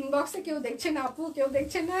ভয়েল। ইনবক্সে কেউ দেখছে না আপু, কেউ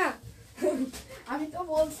দেখছে না। আমি তো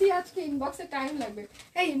বলছি আজকে ইনবক্সে টাইম লাগবে।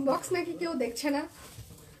 এই ইনবক্স নাকি কেউ দেখছে না।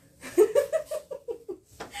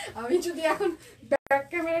 আমি যদি এখন ব্যাক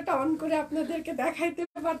ক্যামেরাটা অন করে আপনাদেরকে দেখাইতে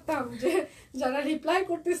পারতাম যে যারা রিপ্লাই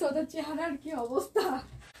করতেছে ওদের চেহারার কি অবস্থা।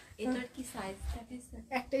 এটার কি সাইজ থাকে?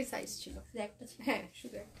 একটাই সাইজ ছিল, একটা ছিল। হ্যাঁ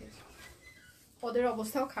শুধু একটাই। ওদের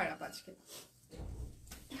অবস্থাও খারাপ আজকে,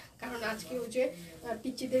 কারণ আজকে ওই যে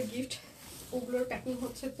পিচিদের গিফট ওগুলোর প্যাকিং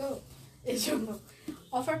হচ্ছে, তো এই জন্য।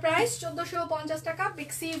 অফার প্রাইস 1450 টাকা,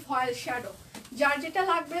 পিক্সি ভয়েল শ্যাডো। যার যেটা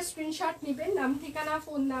লাগবে স্ক্রিনশট নেবেন, নাম ঠিকানা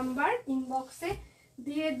ফোন নাম্বার ইনবক্সে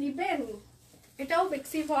দিয়ে দিবেন। এটাও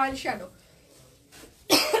পিক্সি ভয়েল শ্যাডো।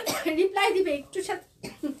 রিপ্লাই দিবে একটু সাথে,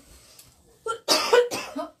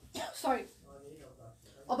 সরি,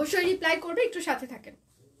 অবশ্যই রিপ্লাই করবে, একটু সাথে থাকেন।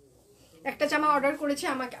 একটা জামা অর্ডার করেছে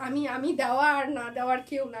আমাকে, আমি দেওয়া আর না দেওয়ার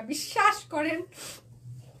কেউ না, বিশ্বাস করেন,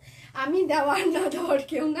 আমি দেওয়ার না দেওয়ার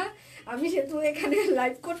কেউ না। আমি সেহেতু এখানে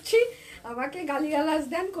লাইভ করছি, আমাকে গালিগালাজ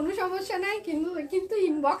দেন, কোনো সমস্যা নাই, কিন্তু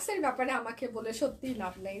ইনবক্সের ব্যাপারে আমাকে বলে সত্যি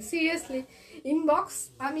লাভ নেই, সিরিয়াসলি। ইনবক্স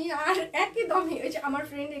আমি আর একই দমই, ওই যে আমার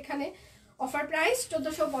ফ্রেন্ড এখানে অফার প্রাইস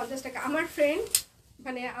 1450 টাকা। আমার ফ্রেন্ড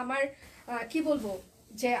মানে আমার কি বলবো,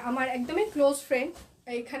 যে আমার একদমই ক্লোজ ফ্রেন্ড,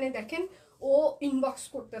 এখানে দেখেন ও ইনবক্স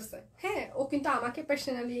করতেছে। হ্যাঁ, ও কিন্তু আমাকে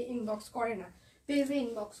পার্সোনালি ইনবক্স করে না, পেজে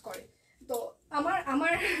ইনবক্স করে। তো আমার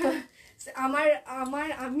আমার আমার আমার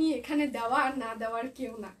আমি এখানে দেওয়া আর না দেওয়ার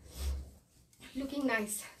কেউ না। Looking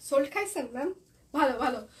nice. সোল্ড খাইছেন ম্যাম? ভালো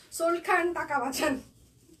ভালো, সোল্ড খান, টাকা বাঁচান।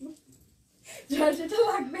 যার যেটা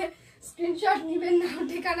লাগবে স্ক্রিনশট নিবেন, নাম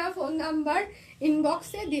ঠিকানা ফোন নাম্বার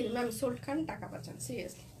ইনবক্সে দিন। ম্যাম সোল্ড খান, টাকা বাঁচান,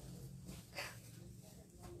 সিরিয়াসলি।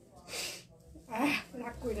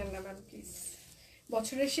 রাগ করেন না ম্যাম প্লিজ,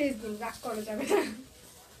 বছরের শেষ দিন, রাগ করা যাবে না।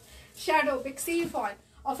 Shadow Pixie foil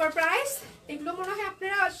offer price, এগুলো মনে হয়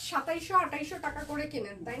আপনারা 2700-2800 টাকা করে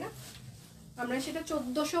কেনেন, তাই না? আমরা সেটা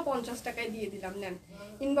 1450 টাকায় দিয়ে দিলাম, নেন।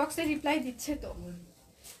 ইনবক্সে রিপ্লাই দিচ্ছে তো।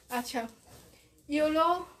 আচ্ছা,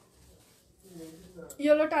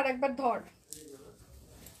 ইয়েলোটা আর একবার ধর,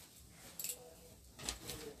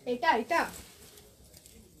 এটা এটা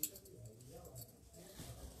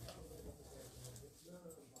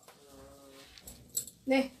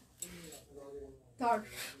নে ধর,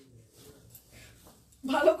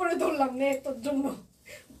 ভালো করে ধরলাম, নে তোর জন্য।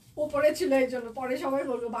 উপরে ছিল এই জন্য, পরে সবাই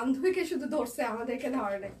বলবো বান্ধবীকে শুধু ধরছে, আমাদেরকে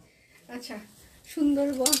ধরে নাই। আচ্ছা,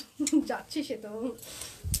 সুন্দরবন যাচ্ছি, সে তো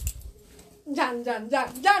যান যান যান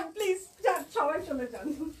যান প্লিজ যান, সবাই চলে যান,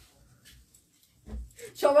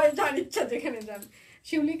 সবাই যার ইচ্ছা যেখানে যান।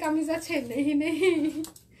 শিউলি কামিজ আছে? নেই নেই,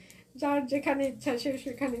 যার যেখানে ইচ্ছা সে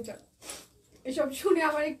সেখানে যান। এসব শুনে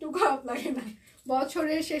আমার একটু খারাপ লাগে না।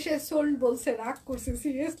 বছরের শেষে সোল্ড বলছে, রাগ করছে,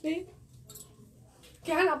 সিরিয়াসলি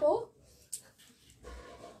কেন আপু?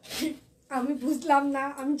 আমি বুঝলাম না,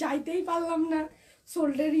 আমি যাইতেই পারলাম না,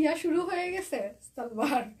 সোল্ডের ইয়া শুরু হয়ে গেছে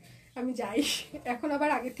সালবার। আমি যাই এখন, আবার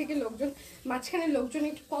আগের থেকে লোকজন, মাঝখানে লোকজন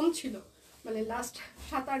একটু কম ছিল, মানে লাস্ট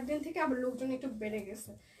 7-8 দিন থেকে আবার লোকজন একটু বেড়ে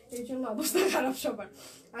গেছে, এই জন্য অবস্থা খারাপ সবার।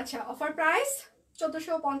 আচ্ছা, অফার প্রাইস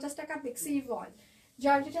 1450 টাকা, পিক্সি ভয়েল।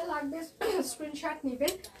 যার যেটা লাগবে স্ক্রিনশট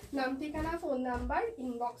নেবেন, নাম ঠিকানা ফোন নাম্বার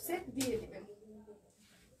ইনবক্সে দিয়ে দিবেন।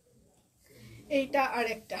 এইটা আর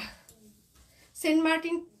একটা সেন্ট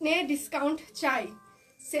মার্টিনে ডিসকাউন্ট চাই।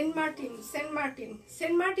 সেন্ট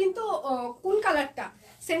মার্টিন তো কোন কালারটা?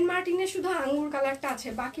 সেন্ট মার্টিনে শুধু আঙ্গুর কালারটা আছে,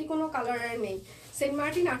 বাকি কোনো কালারের নেই। সেন্ট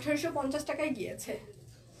মার্টিন 1850 টাকায় গিয়েছে,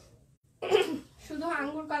 শুধু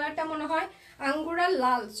আঙ্গুর কালারটা মনে হয়, আঙ্গুর আর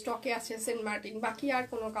লাল স্টকে আছে সেন্ট মার্টিন, বাকি আর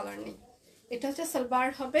কোনো কালার নেই। এটা হচ্ছে সালবার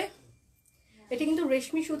হবে, এটা কিন্তু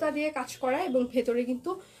রেশমি সুতা দিয়ে কাজ করা, এবং ভেতরে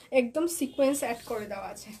কিন্তু একদম সিকোয়েন্স অ্যাড করে দেওয়া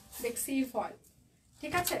আছে, বেক্সি ফয়েল,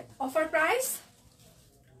 ঠিক আছে। অফার প্রাইস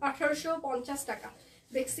 1850 টাকা,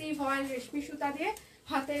 বেক্সি ভয়েল রেশমি সুতা দিয়ে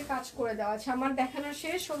হাতের কাজ করে দেওয়া আছে। আমার দেখানো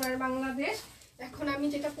শেষ সোনার বাংলাদেশ। এখন আমি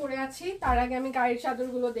যেটা পরে আছি তার আগে আমি গায়ের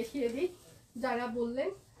চাদরগুলো দেখিয়ে দিই। যারা বললেন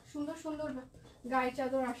সুন্দর সুন্দর গায়ের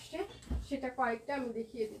চাদর আসছে, সেটা কয়েকটা আমি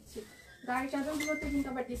দেখিয়ে দিচ্ছি। গায়ের চাদরগুলোতে কিন্তু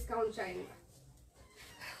আবার ডিসকাউন্ট চাই না।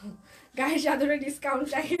 গায়ের চাদরে ডিসকাউন্ট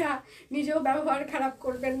চাই না, নিজেও ব্যবহার খারাপ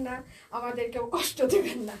করবেন না, আমাদেরকেও কষ্ট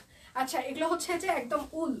দেবেন না। আচ্ছা, এগুলো হচ্ছে যে একদম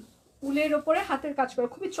উলের ওপরে হাতের কাজ করে,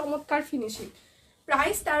 খুবই চমৎকার ফিনিশিং।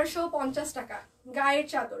 প্রাইস 1350 টাকা গায়ের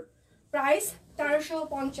চাদর, প্রাইস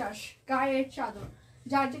 1350 গায়ের চাদর।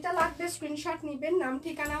 যার যেটা লাগবে স্ক্রিনশট নেবেন, নাম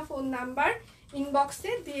ঠিকানা ফোন নাম্বার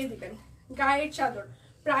ইনবক্সে দিয়ে দিবেন। গায়ের চাদর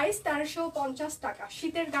প্রাইস 1350 টাকা,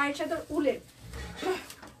 শীতের গায়ের চাদর উলের।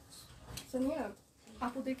 সোনিয়া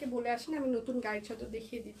আপুদেরকে বলে আসেন আমি নতুন গায়ের চাদর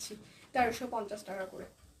দেখিয়ে দিচ্ছি 1350 টাকা করে।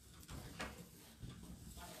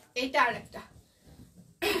 এইটা আর একটা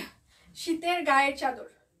শীতের গায়ের চাদর,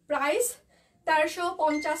 প্রাইস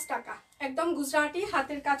 1350 টাকা, একদম গুজরাটি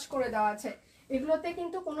হাতের কাজ করে দেওয়া আছে। এগুলোতে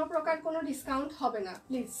কিন্তু কোনো প্রকার কোনো ডিসকাউন্ট হবে না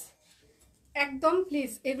প্লিজ, একদম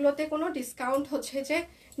প্লিজ। এগুলোতে কোনো ডিসকাউন্ট হচ্ছে যে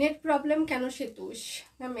নেট প্রবলেম কেন সেতুষ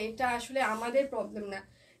ম্যাম, এটা আসলে আমাদের প্রবলেম না।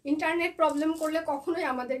 ইন্টারনেট প্রবলেম করলে কখনোই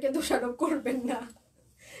আমাদেরকে দোষারোপ করবেন না,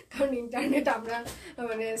 কারণ ইন্টারনেট আমরা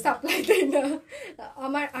মানে সাপ্লাই দেই না।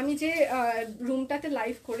 আমি যে রুমটাতে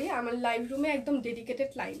লাইভ করি, আমার লাইভ রুমে একদম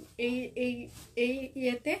ডেডিকেটেড লাইন, এই এই এই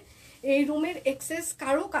ইয়েতে এই রুমের অ্যাক্সেস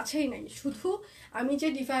কারো কাছেই নাই। শুধু আমি যে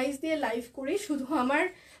ডিভাইস দিয়ে লাইভ করি, শুধু আমার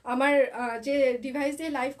যে ডিভাইস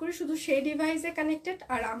দিয়ে লাইভ করি শুধু সেই ডিভাইসে কানেক্টেড,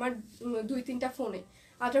 আর আমার 2-3টা ফোনে,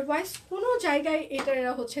 আদারওয়াইজ কোনো জায়গায় এটা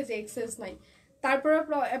হচ্ছে যে অ্যাক্সেস নাই। তারপরে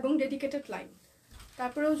এবং ডেডিকেটেড লাইন,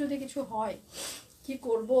 তারপরেও যদি কিছু হয় কি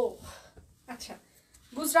করব। আচ্ছা,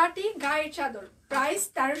 গুজরাটি গায়ের চাদর, প্রাইস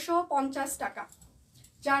 1350 টাকা।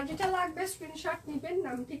 যার যেটা লাগবে স্ক্রিনশট নেবেন,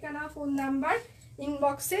 নাম ঠিকানা ফোন নাম্বার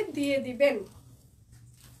ইনবক্সে দিয়ে দিবেন।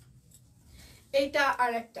 এইটা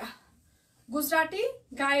আর একটা গুজরাটি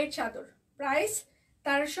গায়ের চাদর, প্রাইস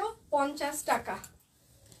 1350 টাকা।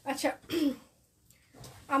 আচ্ছা,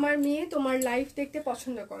 আমার মেয়ে তোমার লাইভ দেখতে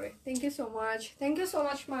পছন্দ করে। Thank you so much, thank you so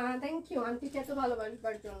much মা, থ্যাংক ইউ আন্টিকে এত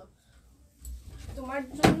ভালোবাসবার জন্য। তোমার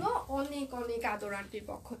জন্য অনেক অনেক আদর আন্টির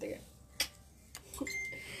পক্ষ থেকে।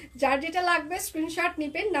 যার যেটা লাগবে স্ক্রিনশট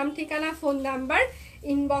নেবেন, নাম ঠিকানা ফোন নাম্বার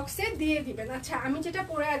ইনবক্সে দিয়ে দিবেন। আচ্ছা, আমি যেটা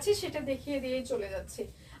পরে আছি সেটা দেখিয়ে দিয়ে চলে যাচ্ছি।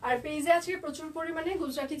 আর পেজে আজকে প্রচুর পরিমাণে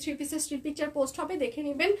গুজরাটি 3 পিসের স্টিল পিকচার পোস্ট হবে, দেখে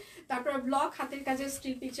নেবেন। তারপর ব্লগ হাতের কাজের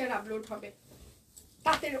স্টিল পিকচার আপলোড হবে,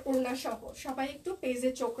 তাঁতের ওড়না সহ। সবাই একটু পেজে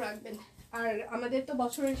চোখ রাখবেন। আর আমাদের তো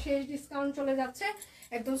বছরের শেষ ডিসকাউন্ট চলে যাচ্ছে,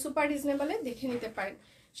 একদম সুপার রিজনেবলে দেখে নিতে পারেন।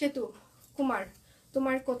 সেতু কুমার,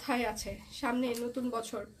 তোমার কোথায় আছে সামনে নতুন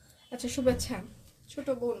বছর। আচ্ছা, শুভেচ্ছা ছোট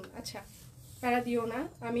বোন। আচ্ছা, প্যারা দিও না,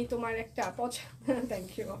 আমি তোমার একটা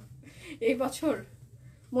থ্যাংক ইউ। এই বছর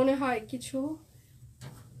মনে হয় কিছু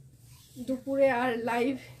দুপুরে আর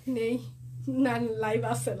লাইভ নেই, না লাইভ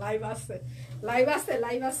আছে, লাইভ আছে, লাইভ আছে,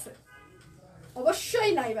 লাইভ আছে,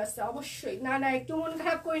 অবশ্যই লাইভ আছে, অবশ্যই। না না, একটু মন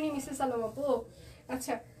খারাপ করিনি মিসেস আলম আপু।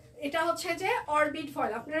 আচ্ছা, এটা হচ্ছে যে অরবিট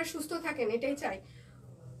ফয়েল, আপনারা সুস্থ থাকেন এটাই চাই।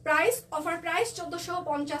 প্রাইস অফার প্রাইস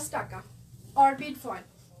 1450 টাকা অরবিট ফয়েল,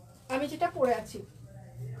 আমি যেটা পরে আছি।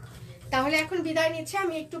 তাহলে এখন বিদায় নিচ্ছে,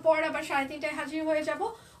 আমি একটু পর আবার 3:30টায় হাজির হয়ে যাব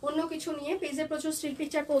অন্য কিছু নিয়ে। পেজে প্রচুর স্টিল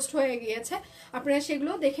পিকচার পোস্ট হয়ে গিয়েছে, আপনারা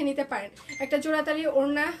সেগুলো দেখে নিতে পারেন। একটা জোড়াতালি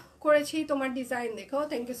ওড়না করেছি তোমার ডিজাইন দেখো,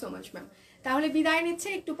 thank you so much ma'am. তাহলে বিদায় নিচ্ছে,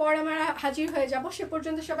 একটু পর আমরা হাজির হয়ে যাব। সে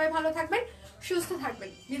পর্যন্ত সবাই ভালো থাকবেন, সুস্থ থাকবেন।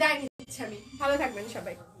 বিদায় নিচ্ছে আমি, ভালো থাকবেন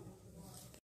সবাই।